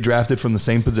 players get drafted from the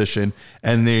same position,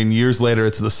 and then years later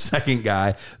it's the second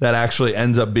guy that actually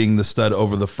ends up being the stud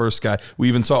over the first guy. We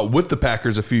even saw it with the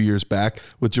Packers a few years back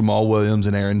with Jamal Williams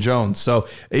and Aaron Jones. So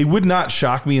it would not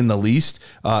shock me in the least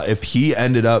if he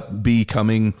ended up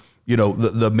becoming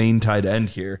the main tight end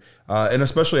here. And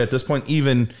especially at this point,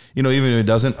 even if it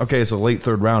doesn't, okay, it's a late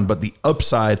 3rd round, but the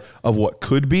upside of what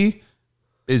could be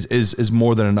is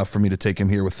more than enough for me to take him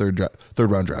here with third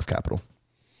round draft capital.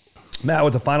 Matt,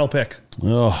 with the final pick.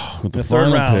 Oh, with the 3rd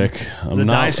final round. pick. The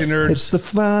Dynasty Nerds. It's the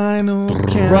final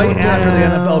Right after the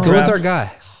NFL Go with our draft.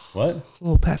 guy. What? A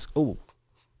little pass. Oh,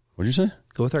 What'd you say?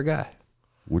 go with our guy,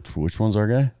 Which one's our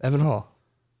guy? Evan Hall.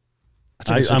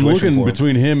 I'm looking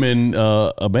between him and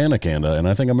Abanikanda, and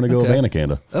I think I'm going to go Okay.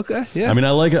 Abanikanda. Okay, yeah. I mean,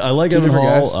 I like Evan different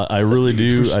Hall. guys. I really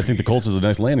do. I think the Colts is a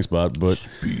nice landing spot, but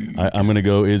I'm going to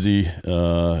go Izzy.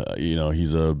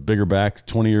 He's a bigger back,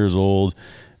 20 years old,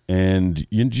 and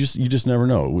you just never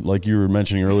know. Like you were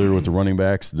mentioning earlier with the running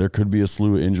backs, there could be a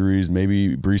slew of injuries.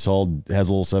 Maybe Breece Hall has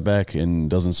a little setback and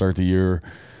doesn't start the year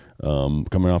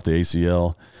coming off the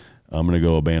ACL. I'm going to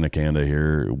go Abanikanda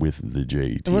here with the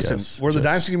JETS. And listen, we're the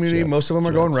Dynasty community. Most of them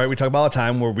are going right. We talk about all the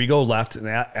time where we go left, and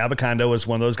Abanikanda was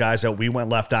one of those guys that we went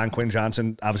left on. Quentin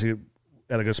Johnson, obviously,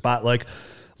 at a good spot. Like, a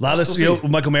lot of this,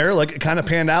 Michael Mayer, like, it kind of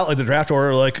panned out, like, the draft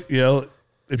order, like,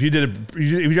 if you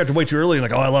drafted way too early,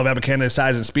 like, I love Abanikanda,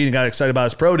 size and speed, and got excited about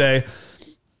his pro day,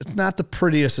 it's not the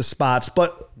prettiest of spots,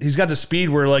 but he's got the speed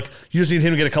where, like, you just need him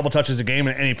to get a couple touches a game,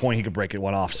 and at any point he could break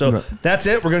one off. So that's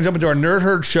it. We're going to jump into our Nerd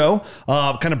Herd show,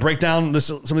 kind of break down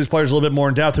some of these players a little bit more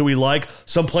in depth who we like.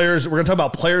 Some players, we're going to talk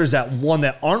about players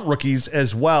that aren't rookies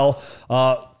as well.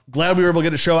 Glad we were able to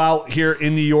get a show out here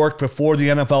in New York before the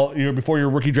NFL, before your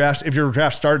rookie drafts. If your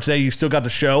draft started today, you still got the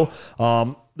show.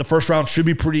 The first round should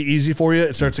be pretty easy for you.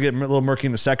 It starts to get a little murky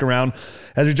in the second round.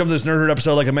 As we jump to this Nerd Herd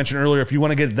episode, like I mentioned earlier, if you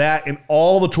want to get that and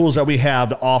all the tools that we have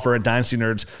to offer at Dynasty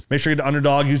Nerds, make sure you get the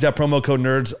Underdog. Use that promo code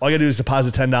NERDS. All you got to do is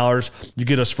deposit $10. You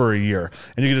get us for a year.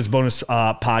 And you get this bonus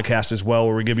podcast as well,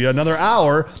 where we give you another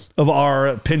hour of our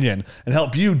opinion and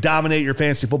help you dominate your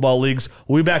fantasy football leagues.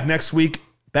 We'll be back next week,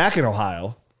 back in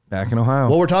Ohio. Back in Ohio.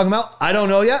 What we're talking about, I don't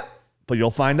know yet, but you'll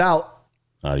find out.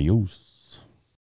 Adios.